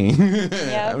a thing.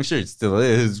 I'm sure it still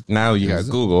is. Now you got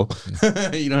Google.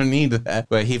 You don't need that.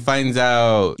 But he finds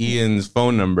out Ian's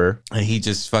phone number and he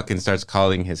just fucking starts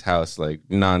calling his house like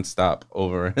nonstop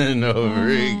over and over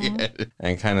again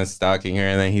and kind of stalking her.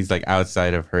 And then he's like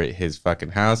outside of his fucking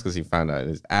house because he found out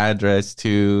his address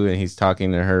too. And he's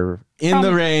talking to her in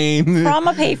the rain. From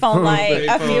a payphone, like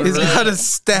a few He's feet. got a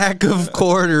stack of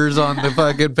quarters on the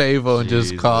fucking payphone,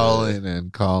 just calling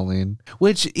and calling.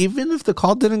 Which, even if the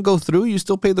call didn't go through, you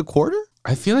still pay the quarter?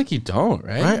 I feel like you don't,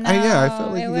 right? Right? I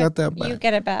felt like you got that back. You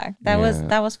get it back. That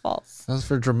was false. That was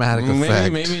for dramatic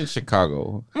effect. Maybe in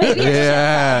Chicago. Maybe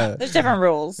Yeah. there's different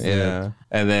rules. Yeah.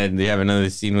 And then they have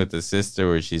another scene with the sister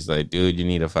where she's like, dude, you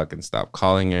need to fucking stop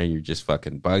calling her. You're just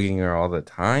fucking bugging her all the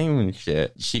time and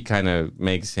shit. She kind of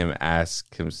makes him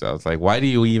ask himself, like, why do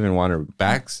you even want her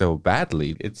back so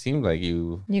badly? It seemed like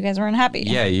you guys weren't happy.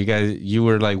 Yeah, you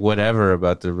were like whatever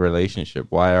about the relationship.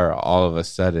 Why are all of a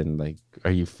sudden, like,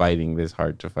 are you fighting this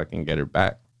hard to fucking get her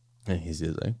back? And he's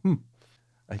just like,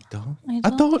 I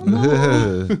don't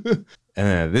know. And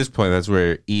then at this point, that's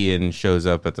where Ian shows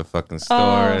up at the fucking store.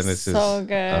 And this so is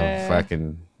good.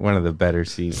 Fucking one of the better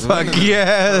scenes. Fuck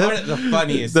yeah. One of the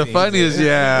funniest The scenes. funniest,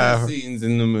 yeah. Scenes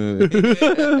in the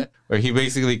movie. Where he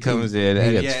basically comes in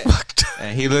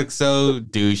and he looks so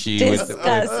douchey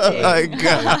Disgusting. My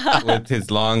God. with his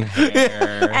long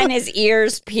hair. And his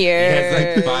ears He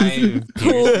has pierced. like 5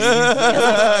 piercings.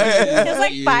 There's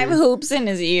like 5 hoops in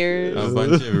his ears. A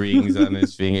bunch of rings on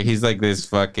his finger. He's like this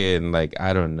fucking, like,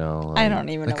 I don't know. I don't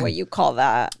even know what you call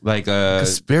that. Like A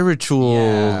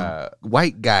spiritual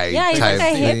white guy Yeah, he's type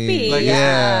like a thing. hippie. Like,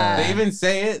 Yeah. They even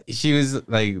say it. She was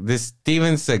like this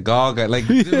Steven Seagal guy. Like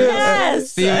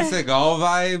Yes. Steven Seagal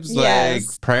vibes. Yes.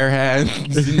 Like prayer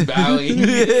hands and bowing.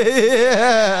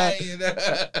 Yeah. You know?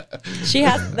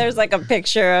 There's like a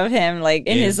picture of him like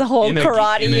in his whole in a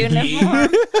karate gi. uniform.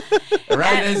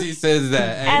 Right as he says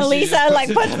that. And she Lisa just like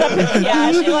puts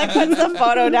the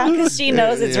photo down because she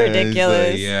knows it's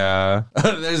ridiculous. Yeah.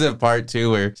 There's a part too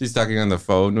where she's talking on the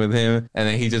phone with him and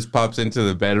then he just pops into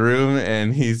the bedroom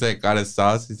and he's like got a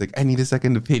sauce. He's like, I need a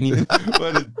second opinion.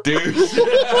 What a douche.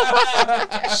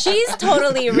 She's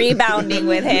totally rebounding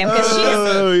with him because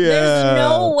there's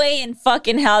no way in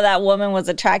fucking hell that woman was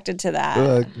attracted to that.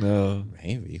 Fuck no.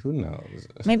 Maybe. Who knows?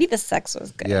 Maybe the sex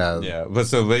was good. Yeah, but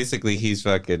so basically he's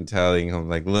fucking telling him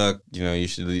like, look, you know, you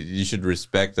should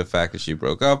respect the fact that she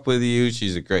broke up with you.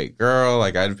 She's a great girl.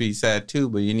 Like, I'd be sad too,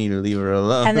 but you need to leave her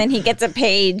alone. And then he gets a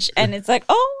page and it's like,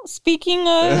 oh, speaking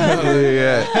of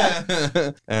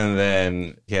Yeah. And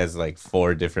then he has like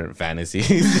 4 different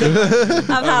fantasies of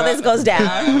how this goes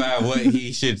down. about what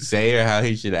he should say or how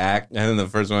he should act. And then the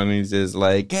first one he's just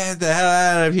like, get the hell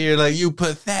out of here, like, you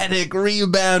pathetic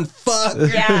rebound fuck.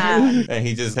 Yeah. And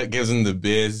he just gives him the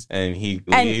biz and he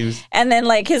leaves. And then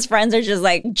like his friends are just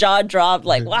like jaw dropped,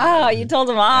 like, wow, you told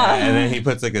him off. And then he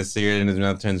puts like a cigarette in his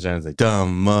mouth, turns around and is like,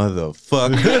 dumb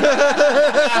motherfucker.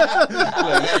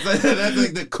 That's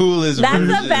like the coolest version.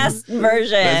 That's the best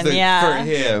version. That's like yeah. for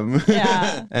him.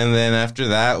 Yeah. And then after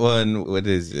that one, what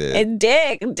is it? And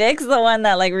Dick's the one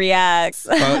that like reacts.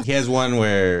 Well, he has one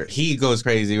where he goes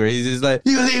crazy, where he's just like,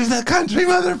 you leave the country,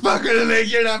 motherfucker, and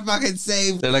like, you're not fucking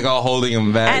safe. They're like all holding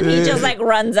him back. And he just like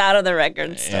runs out of the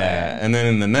record store. Yeah. And then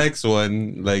in the next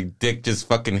one, like Dick just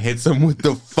fucking hits him with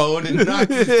the phone and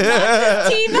knocks his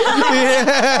Teeth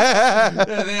out.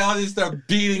 And they all just start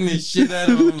beating the shit out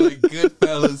of him like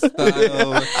Goodfellas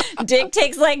style. Dick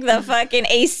takes like the fucking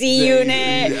AC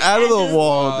unit Out of the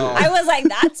wall. I was like,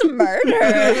 that's murder.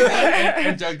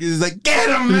 And Junkies is like, get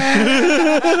him,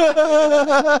 man!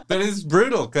 But it's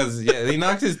brutal because he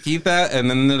knocks his teeth out and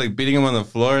then they're like beating him on the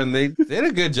floor and they did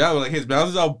a good job. Like his mouth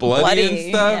is all bloody and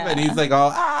stuff, yeah. and he's like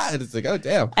all and it's like, oh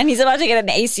damn. And he's about to get an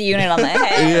AC unit on the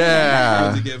head.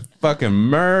 Yeah. To get fucking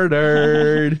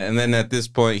murdered. And then at this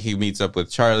point he meets up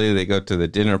with Charlie. They go to the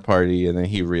dinner party and then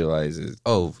he realizes,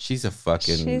 oh, she's a fucking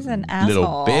fucking She's an little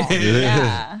asshole. bitch.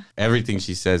 Yeah. Everything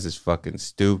she says is fucking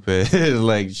stupid.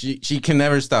 Like she can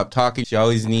never stop talking. She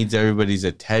always needs everybody's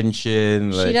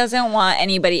attention. Like, She doesn't want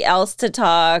anybody else to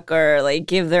talk or like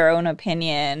give their own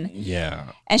opinion.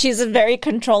 yeah. And she's a very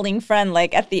controlling friend.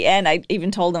 Like at the end, I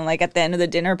even told him, like at the end of the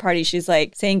dinner party, she's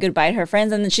like saying goodbye to her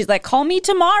friends. And then she's like, call me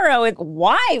tomorrow. And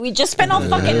why? We just spent all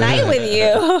fucking night with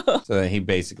you. So then he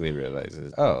basically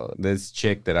realizes, oh, this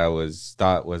chick that I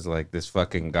thought was like this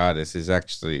fucking goddess is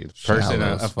actually a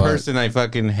person I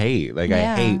fucking hate. Like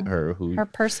Yeah. I hate her. Her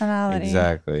personality.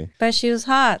 Exactly. But she was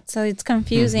hot. So it's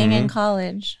confusing in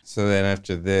college. So then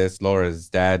after this, Laura's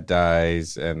dad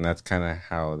dies, and that's kind of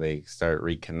how they start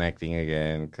reconnecting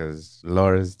again, because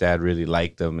Laura's dad really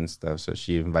liked them and stuff, so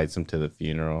she invites him to the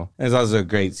funeral. There's also a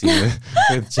great scene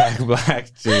with Jack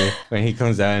Black, too, when he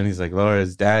comes out and he's like,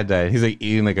 Laura's dad died. He's like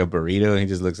eating like a burrito, and he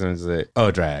just looks at him and is like,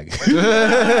 oh, drag. He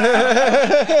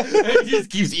just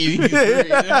keeps eating his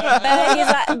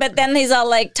burrito. But then he's all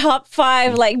like top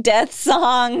 5 like death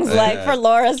songs like for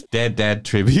Laura's. Dead dad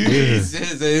tribute.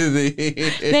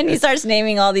 Then he starts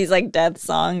naming all these like death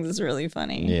songs. It's really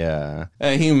funny. Yeah.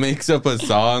 And he makes up a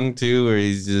song too where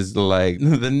he's just like,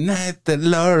 the night that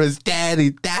Laura's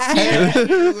daddy died.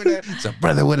 So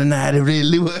brother, what a night it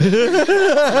really was.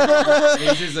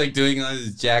 He's just like doing all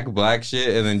this Jack Black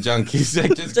shit, and then John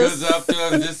Cusack just goes up to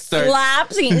him and just starts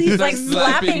slaps. He's like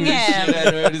slapping the him. shit out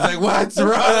of him. He's like, what's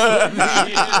wrong with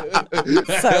you?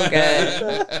 So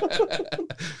good.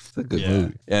 It's a good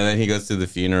movie. And then he goes to the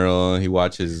funeral. He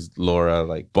watches Laura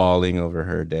like bawling over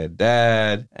her dead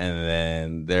dad. And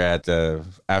then they're at the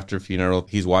after funeral.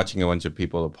 He's watching a bunch of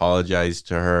people apologize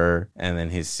to her. And then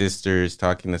his sister is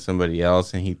talking to somebody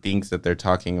else. And he thinks that they're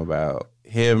talking about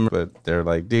him, but they're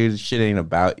like, dude, shit ain't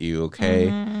about you, okay?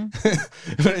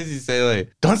 What does he say?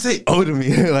 Like, don't say oh to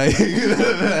me. Like,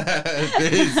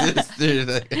 his sister.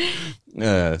 Like,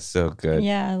 so good.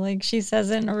 Yeah, like she says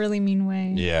it in a really mean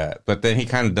way. Yeah, but then he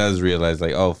kind of does realize,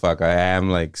 like, oh, fuck, I am,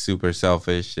 like, super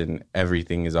selfish and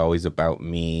everything is always about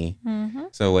me.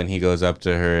 So when he goes up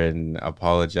to her and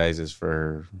apologizes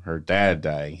for her dad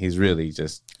dying, he's really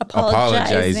just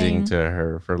apologizing to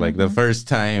her for, like, the first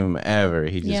time ever.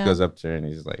 He just goes up to her and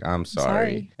he's like, I'm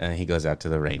sorry. And he goes out to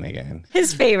the rain again.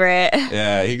 His favorite.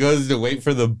 Yeah, he goes to wait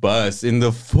for the bus in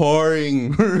the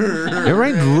pouring. It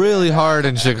rained really hard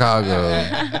in Chicago.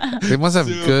 They must have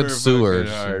good sewers.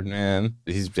 Hard, man.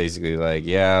 He's basically like,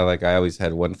 yeah, like I always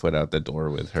had one foot out the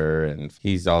door with her, and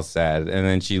he's all sad. And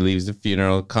then she leaves the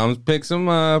funeral, comes, picks him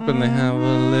up, and they have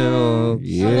a little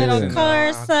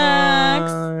car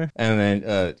sex. And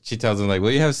then she tells him like,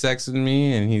 will you have sex with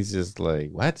me? And he's just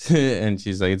like, what? And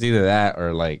she's like, it's either that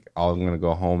or like, I'm gonna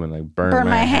go home and like burn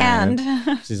my hand.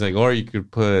 She's like, or you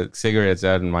could put cigarettes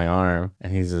out in my arm.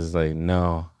 And he's just like,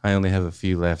 no, I only have a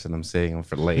few left and I'm saving them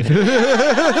for later.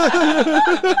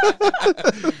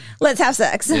 Let's have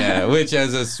sex. Yeah, which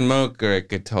as a smoker, I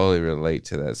could totally relate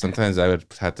to that. Sometimes I would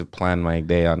have to plan my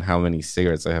day on how many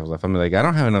cigarettes I have left. I'm like, I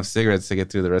don't have enough cigarettes to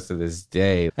get through the rest of this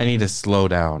day. I need to slow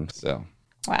down. So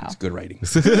Wow. It's good writing.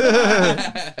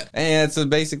 And so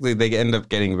basically they end up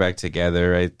getting back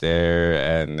together right there,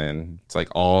 and then it's like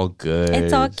all good.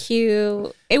 It's all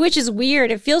cute. Which is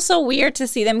weird. It feels so weird to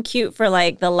see them cute for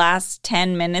like the last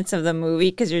 10 minutes of the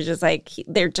movie, because you're just like,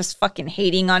 they're just fucking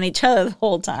hating on each other the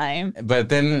whole time. But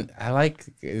then I like,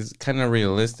 it's kind of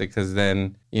realistic, because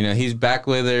then, you know, he's back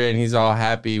with her and he's all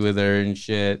happy with her and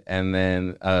shit. And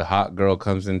then a hot girl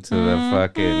comes into the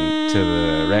to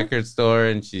the record store,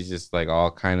 and she's just like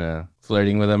all kind of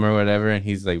flirting with him or whatever, and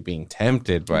he's like being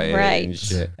tempted by it and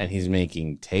shit. And he's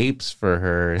making tapes for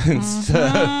her and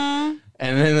stuff.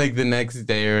 And then, like, the next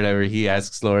day or whatever, he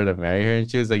asks Laura to marry her,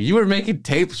 and she was like, you were making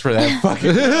tapes for that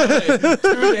fucking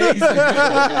 2 days ago.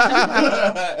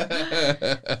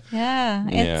 Yeah.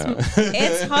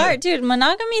 It's hard, dude.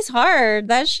 Monogamy's hard.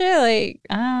 That shit, like,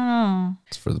 I don't know.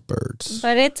 It's for the birds.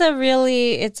 But it's a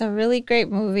really great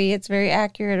movie. It's very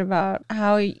accurate about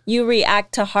how you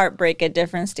react to heartbreak at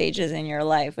different stages in your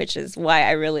life, which is why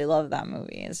I really love that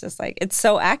movie. It's just like, it's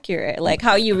so accurate. Like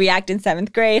how you react in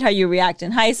 7th grade, how you react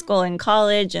in high school and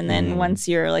college, and then once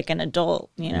you're like an adult,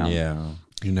 you know? Yeah.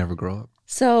 You never grow up.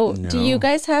 So do you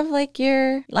guys have like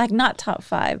your, like not top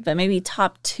 5, but maybe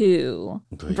top 2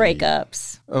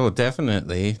 breakups? Oh,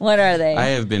 definitely. What are they? I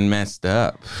have been messed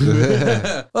up.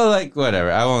 Well, like,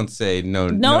 whatever. I won't say no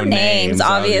names,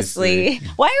 obviously.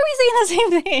 Why are we saying the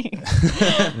same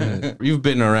thing? You've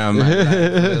been around my life,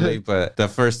 really, but the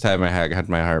first time I had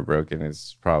my heart broken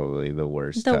is probably the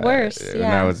worst. The worst,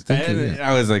 yeah.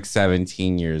 I was like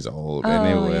 17 years old, and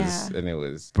it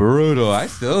was brutal. I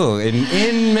still,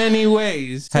 in many ways,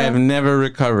 days have never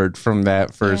recovered from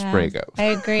that first breakup. I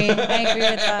agree with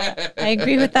that. I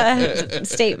agree with that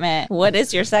statement. What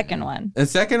is your second one? The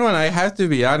second one, I have to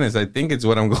be honest, I think it's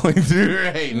what I'm going through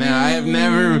right now. I have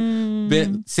never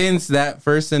been, since that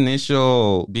first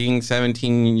initial being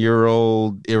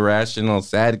 17-year-old irrational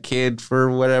sad kid for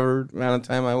whatever amount of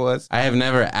time I was, I have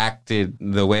never acted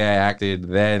the way I acted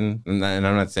then. And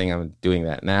I'm not saying I'm doing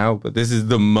that now, but this is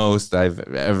the most I've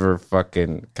ever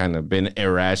fucking kind of been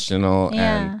irrational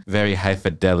and very high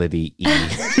fidelity.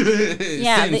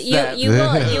 Yeah, you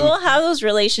will have those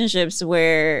relationships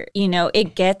where, you know,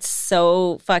 it gets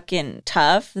so fucking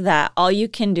tough that all you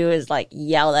can do is like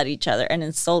yell at each other and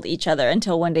insult each other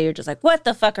until one day you're just like, what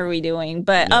the fuck are we doing?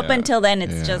 But up until then,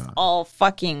 it's just all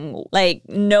fucking like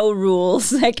no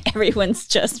rules. Like everyone's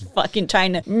just fucking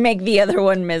trying to make the other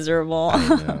one miserable. I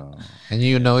know. And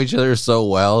you know each other so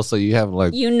well, so you have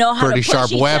like pretty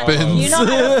sharp weapons. You know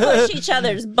how to push each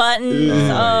other's buttons.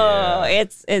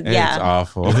 It's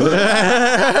awful. What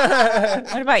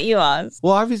about you, Oz?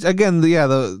 Well, obviously, again,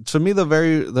 to me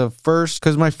the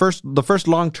first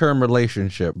long-term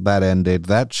relationship that ended,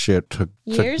 that shit took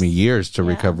me years to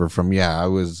recover from.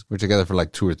 We're together for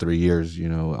like 2 or 3 years, you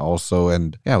know, also,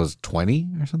 and I was 20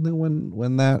 or something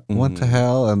when that went to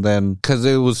hell, and then because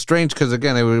it was strange, because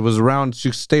again it was around,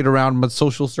 she stayed around but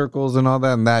social circles and all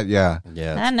that, and that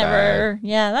that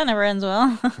never ends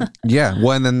well.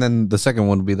 One, and then the second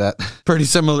one would be that pretty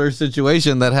similar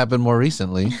situation that happened more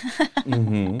recently.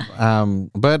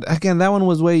 But again, that one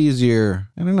was way easier.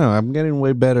 I don't know, I'm getting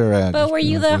way better at. But were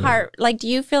you do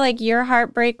you feel like your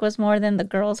heartbreak was more than the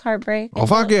girl's heartbreak? Oh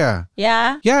fuck yeah.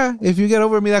 Yeah, if you get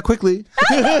over me that quickly.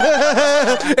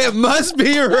 It must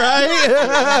be right.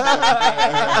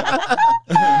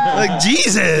 Like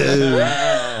Jesus.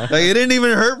 Like it didn't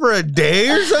even hurt for a day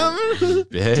or something.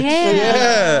 Damn.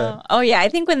 Yeah. Oh yeah, I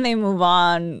think when they move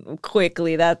on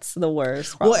quickly, that's the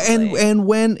worst. Probably. Well, and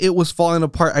when it was falling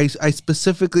apart, I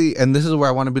specifically, and this is where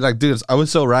I want to be like, dude, I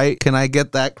was so right. Can I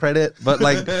get that credit? But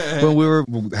like when we were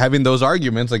having those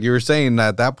arguments, like you were saying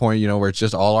at that point, you know, where it's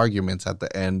just all arguments at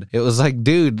the end, it was like,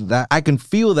 dude, that I can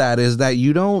feel that is that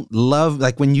you don't love,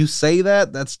 like when you say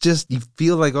that, that's just, you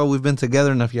feel like, oh, we've been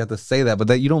together enough, you have to say that, but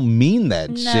that you don't mean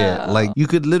that shit. Like you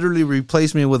could literally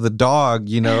replace me with a dog,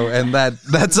 you know, and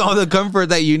that's all the comfort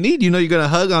that you need. You know, you're gonna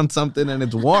hug on something and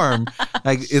it's warm.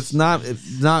 Like it's not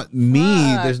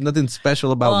me. There's nothing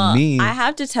special about me. I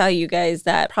have to tell you guys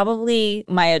that probably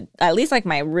at least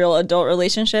my real adult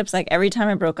relationships, like every time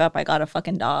I broke up, I got a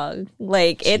fucking dog.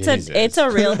 Like it's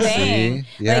a real thing.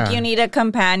 Like you need a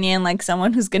companion, like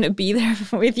someone who's gonna be there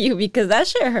with you, because that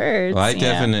shit hurts. Well, I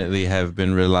definitely have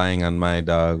been relying on my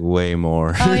dog way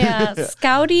more. Oh yeah,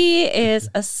 Scouty is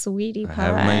a sweetie pie.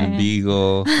 I have my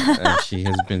beagle, and she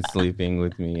has been sleeping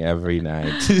with me every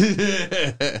night.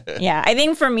 Yeah, I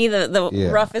think for me the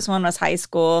roughest one was high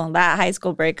school. That high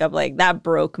school breakup, like that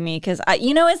broke me, because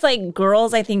it's like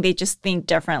girls, I think they just think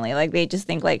differently. Like they just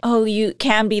think like, oh, you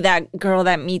can be that girl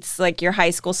that meets like your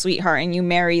high school sweetheart and you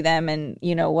marry them and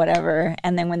you know whatever,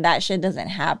 and then when that shit doesn't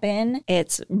happen,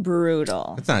 it's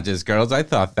brutal. It's not just girls. I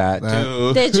thought that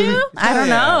too. Did you? I don't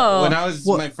know. When I was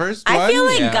my first one, I feel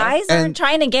like guys aren't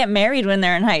trying to get married when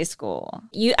they're in high school.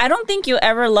 I don't think you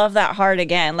ever love that hard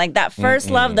again. Like that first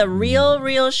love, the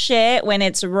real shit, when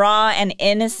it's raw and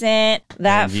innocent.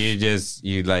 That and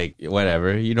you like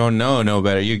whatever. You don't know no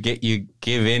better. You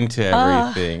give into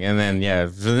everything, and then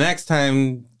for the next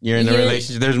time you're in a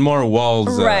relationship, there's more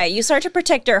walls up. Right. You start to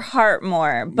protect your heart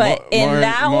more. But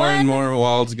more and more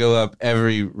walls go up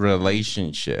every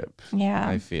relationship. Yeah.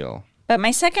 I feel. But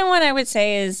my second one, I would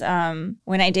say, is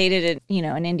when I dated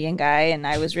an Indian guy, and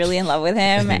I was really in love with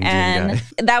him. And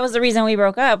that was the reason we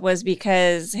broke up, was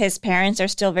because his parents are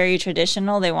still very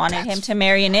traditional. They wanted him to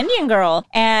marry an Indian girl.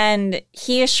 And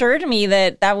he assured me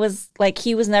that was like,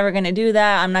 he was never going to do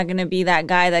that. I'm not going to be that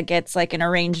guy that gets like an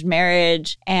arranged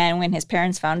marriage. And when his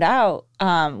parents found out,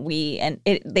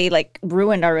 they like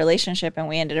ruined our relationship, and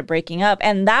we ended up breaking up.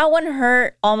 And that one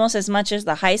hurt almost as much as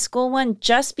the high school one,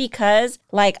 just because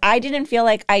like I didn't feel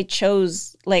like I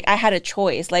had a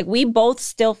choice. Like we both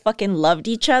still fucking loved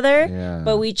each other,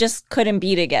 but we just couldn't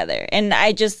be together. And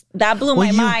that blew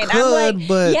my mind. I'm like,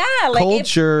 but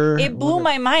culture. It blew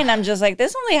my mind. I'm just like,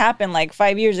 this only happened like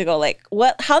 5 years ago. Like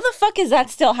what? How the fuck is that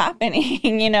still happening?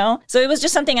 You know? So it was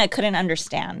just something I couldn't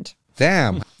understand.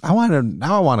 Damn. I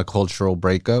want a cultural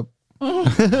breakup.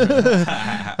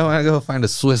 I want to go find a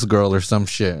Swiss girl or some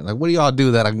shit. Like, what do y'all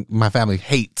do that my family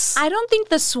hates? I don't think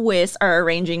the Swiss are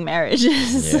arranging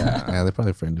marriages. Yeah, they're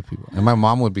probably friendly people. And my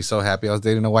mom would be so happy I was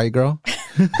dating a white girl.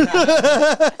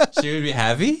 She would be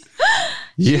happy?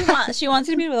 She wants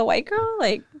you to be with a white girl?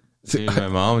 Like, Dude, my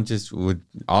mom just would.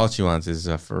 All she wants is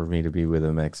for me to be with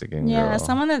a Mexican girl. Yeah,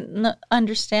 someone that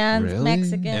understands Really?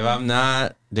 Mexican. If I'm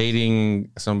not dating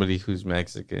somebody who's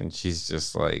Mexican, she's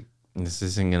just like, this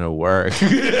isn't gonna work.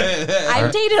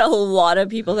 I've dated a lot of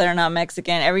people that are not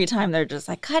Mexican. Every time they're just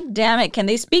like, God damn it, can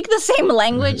they speak the same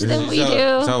language that we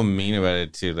do? So mean about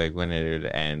it too. Like when it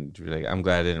would end, we're like, I'm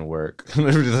glad it didn't work.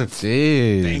 Like,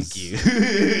 Jeez. thank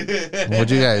you. Would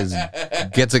you guys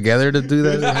get together to do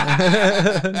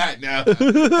that? I know.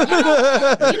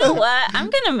 You know what? I'm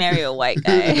gonna marry a white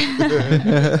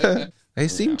guy. They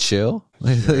seem chill.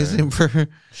 They seem for.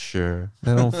 Sure.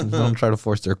 They don't try to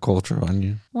force their culture on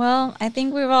you. Well, I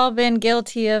think we've all been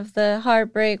guilty of the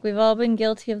heartbreak. We've all been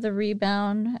guilty of the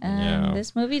rebound. And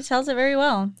this movie tells it very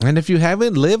well. And if you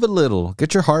haven't, live a little.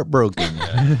 Get your heart broken.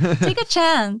 Take a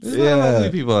chance. There's a lot of ugly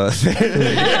people out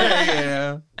there.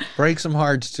 Yeah. Break some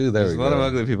hearts too. There's a lot of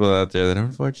ugly people out there that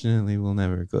unfortunately will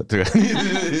never go through any of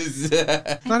this.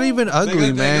 Not even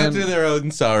ugly, man. They go through their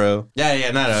own sorrow.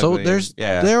 Yeah, not So ugly.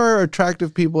 there are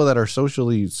attractive people that are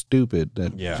socially stupid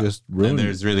that just ruin. And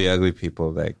there's really ugly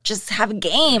people that Just have a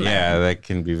game. yeah, that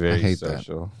can be very hate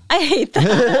social. I hate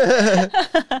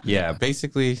that. Yeah,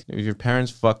 basically, if your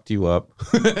parents fucked you up,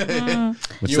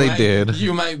 Which they did.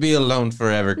 you might be alone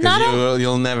forever because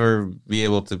you'll never be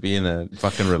able to be in a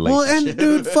fucking relationship. Well,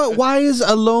 and dude, why is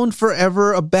alone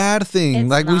forever a bad thing? It's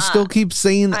like we not. still keep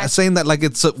saying that like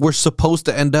we're supposed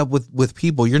to end up with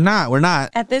people. You're not. We're not.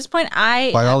 At this point,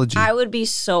 Biology. I would be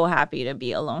so happy to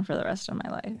be alone for the rest of my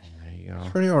life. There you go.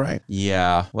 Pretty all right.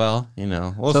 Yeah, well,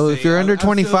 we'll So see. if you're under I'm still-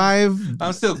 25,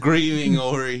 I'm still grieving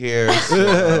over here.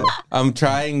 So I'm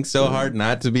trying so hard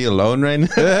not to be alone right now.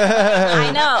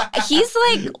 I know. He's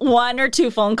like 1 or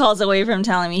 2 phone calls away from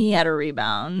telling me he had a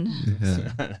rebound.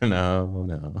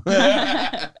 No.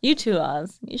 You too,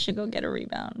 Oz. You should go get a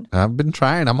rebound. I've been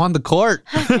trying. I'm on the court.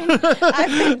 I've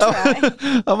been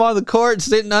trying. I'm on the court,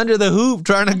 sitting under the hoop,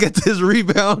 trying to get this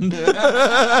rebound.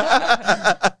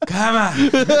 Come on.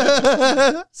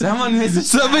 Someone misses.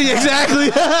 Somebody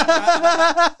exactly.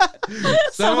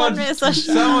 Someone miss a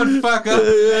shot. Someone fuck up.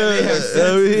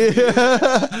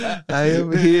 I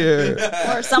am here.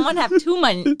 Or someone have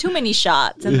too many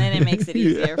shots, and then it makes it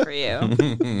easier for you.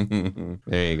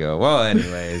 There you go. Well,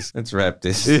 anyways, let's wrap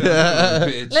this.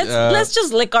 Bitch. Let's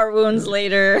just lick our wounds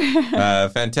later.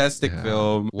 Fantastic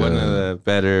film. One of the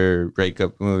better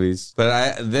breakup movies.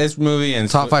 But this movie and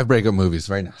Top 5 breakup movies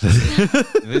right now.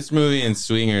 this movie and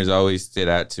Swingers always stood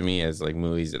out to me as like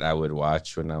movies that I would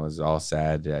watch when I was all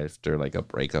sad after like a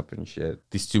breakup and shit.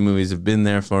 These 2 movies have been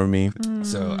there for me.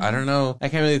 So I don't know. I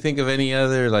can't really think of any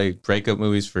other like breakup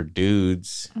movies for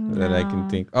dudes that I can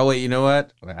think. Oh wait, you know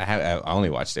what? I only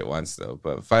watched it once though.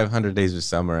 But 500 Days of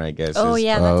Summer, I guess. Oh is,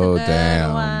 yeah, that's a good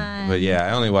damn. one. But yeah,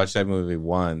 I only watched that movie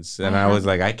once, and I was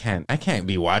like, I can't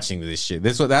be watching this shit.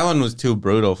 That one was too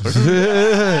brutal for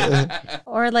me.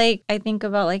 Or like I think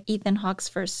about like Ethan Hawke's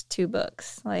first 2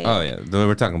 books. Like Oh yeah,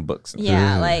 we're talking books.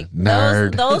 yeah, like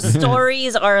Nerd. those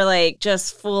stories are like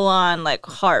just full on like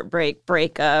heartbreak,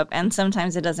 breakup, and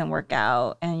sometimes it doesn't work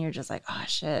out, and you're just like, oh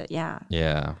shit, yeah.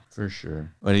 Yeah, for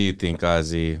sure. What do you think,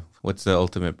 Ozzy? What's the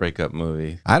ultimate breakup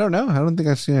movie? I don't know. I don't think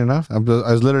I've seen enough. I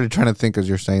was literally trying to think as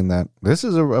you're saying that. This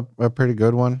is a pretty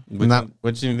good one.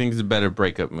 What do you think is a better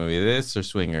breakup movie, this or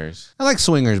Swingers? I like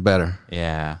Swingers better.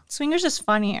 Yeah, Swingers is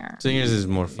funnier. Swingers is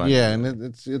more fun. Yeah, and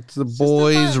it's the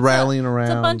boys rallying around.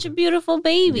 It's a bunch of beautiful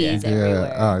babies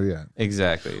everywhere. Yeah. Oh yeah.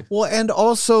 Exactly. Well, and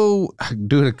also,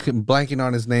 dude, I'm blanking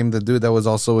on his name. The dude that was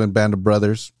also in Band of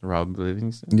Brothers. Rob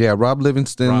Livingston. Yeah, Rob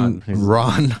Livingston.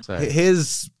 Ron. Sorry. His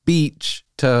speech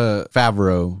to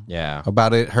Favreau. Yeah.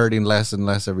 About it hurting less and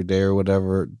less every day or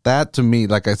whatever. That to me,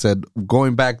 like I said,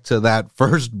 going back to that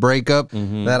first breakup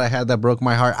that I had that broke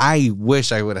my heart, I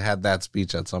wish I would have had that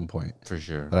speech at some point. For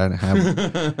sure. But I didn't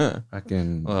have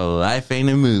fucking... Well, life ain't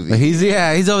a movie.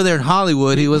 He's over there in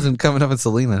Hollywood. He wasn't coming up in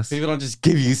Salinas. People don't just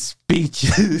give you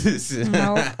speeches.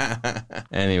 Nope.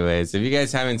 Anyways, if you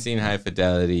guys haven't seen High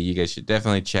Fidelity, you guys should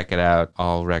definitely check it out.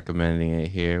 All recommending it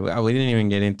here. Wow, we didn't even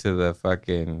get into the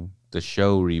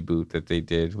show reboot that they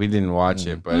did. We didn't watch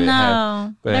it, but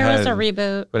there was a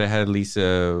reboot. But it had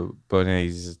Lisa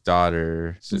Bonet's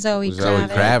daughter, Zoe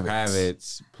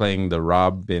Kravitz, playing the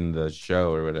Rob in the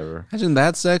show or whatever. Imagine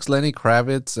that sex, Lenny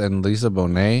Kravitz and Lisa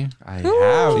Bonet. I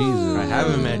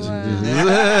have imagined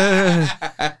this.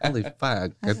 Holy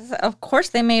fuck. Of course,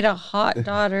 they made a hot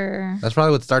daughter. That's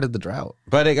probably what started the drought.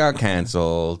 But it got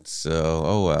canceled, so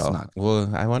oh well.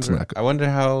 Well, I wonder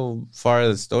how far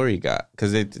the story got,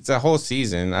 because it's a whole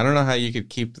season. I don't know how you could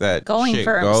keep that going shit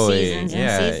for going. seasons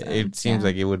and seasons. It seems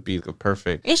like it would be a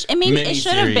perfect. It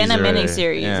should have been a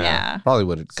miniseries. Yeah. Probably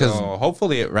would. So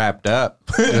hopefully it it wrapped up.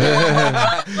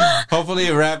 Hopefully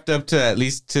it wrapped up to at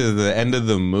least to the end of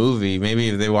the movie. Maybe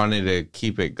if they wanted to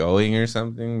keep it going or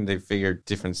something, they figured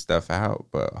different stuff out.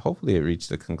 But hopefully it reached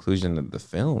the conclusion of the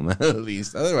film at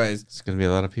least. Otherwise, it's going to be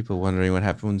a lot of people wondering what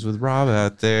happens with Rob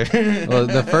out there. Well,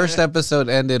 the first episode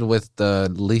ended with the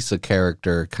Lisa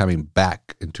character coming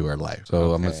back into her life.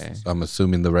 So I'm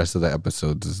assuming the rest of the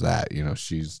episodes is that, you know,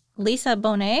 she's Lisa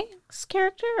Bonet's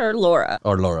character or Laura?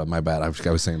 or Laura, my bad. I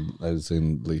was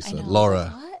saying Lisa. I know,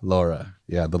 Laura. what? Laura.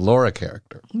 Yeah, the Laura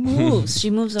character. Moves. She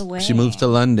moves away. She moves to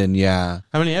London, yeah.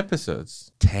 How many episodes?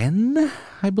 10,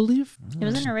 I believe. It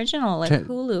was an original, like 10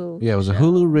 Hulu. Yeah, it was a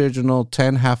Hulu original,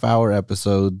 10 half-hour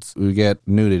episodes. We get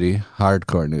nudity,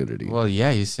 hardcore nudity. Well,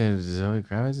 yeah, you said Zoe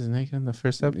Kravitz is naked in the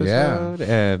first episode,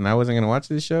 and I wasn't going to watch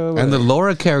the show. And the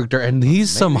Laura character, and he's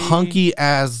some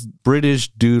hunky-ass British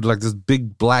dude, like this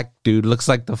big black dude, looks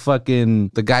like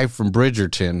the guy from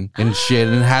Bridgerton and shit,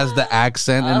 and has the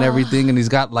accent and everything, and he's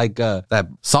got like that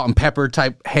salt and pepper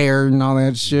type hair and all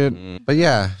that shit. But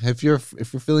yeah, if you're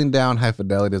feeling down, High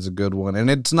Fidelity is a good one, and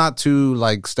it's not too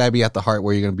like stabby at the heart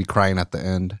where you're gonna be crying at the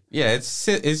end. Yeah, it's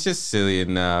just silly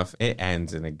enough. It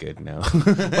ends in a good note.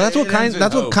 Well, that's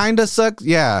what kind of sucks.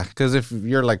 Yeah, because if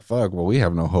you're like, fuck, well, we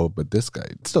have no hope, but this guy,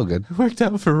 it's still good. It worked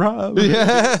out for Rob.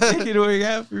 Yeah, It could work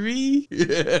out for me.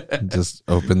 just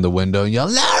open the window and yell,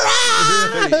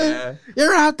 Laura, Yeah.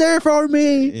 you're out there for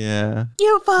me. Yeah.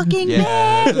 You fucking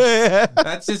bitch.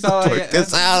 That's just all I got.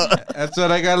 This out. That's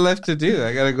what I got left to do.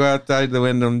 I got to go outside the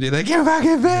window and be like, you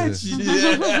fucking bitch.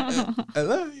 Yeah. I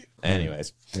love you.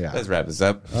 Anyways, let's wrap this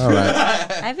up. All right.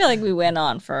 I feel like we went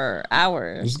on for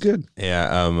hours. It's good.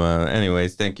 Yeah.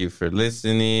 Anyways, thank you for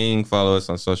listening. Follow us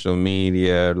on social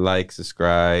media. Like,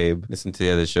 subscribe. Listen to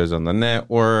the other shows on the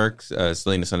networks.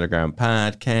 Salinas Underground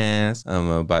Podcast.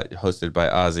 Hosted by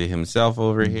Ozzy himself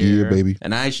over here. Yeah, baby.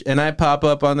 And I pop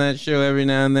up on that show every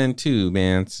now and then too,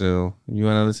 man. So you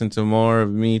want to listen to more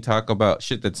of me talk about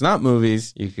shit that's not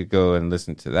movies? You could go and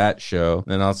listen to that show.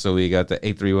 And also we got the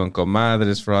 831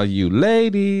 Comadres for all you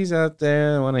ladies out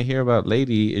there want to hear about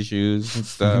lady issues and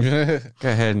stuff. Go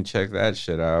ahead and check that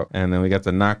shit out. And then we got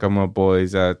the Nakama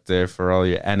Boys out there for all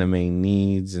your anime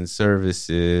needs and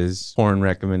services, porn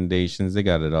recommendations. They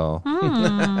got it all.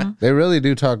 They really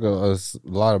do talk a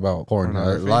lot about porn.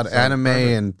 A lot of anime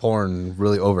and porn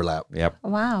really overlap. Yep.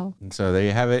 Wow. And so there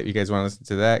you have it. You guys want to listen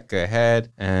to that? Go ahead.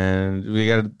 And you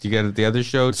got the other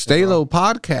show, Stay Low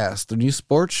Podcast, the new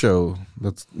sports show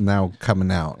that's now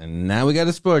coming out. And now we got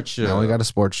a sports show. Now we got a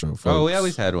sports show, folks. Oh, we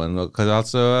always had one. Because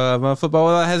also Football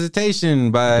Without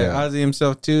Hesitation by Ozzy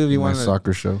himself too. If you want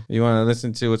soccer show. You want to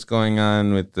listen to what's going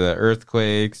on with the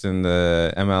earthquakes and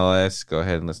the MLS, go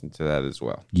ahead and listen to that as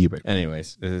well. Yeah, baby.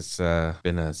 Anyways, this has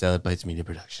been a Salad Bites Media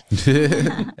production.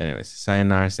 Anyways,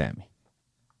 sayonara, Sammy.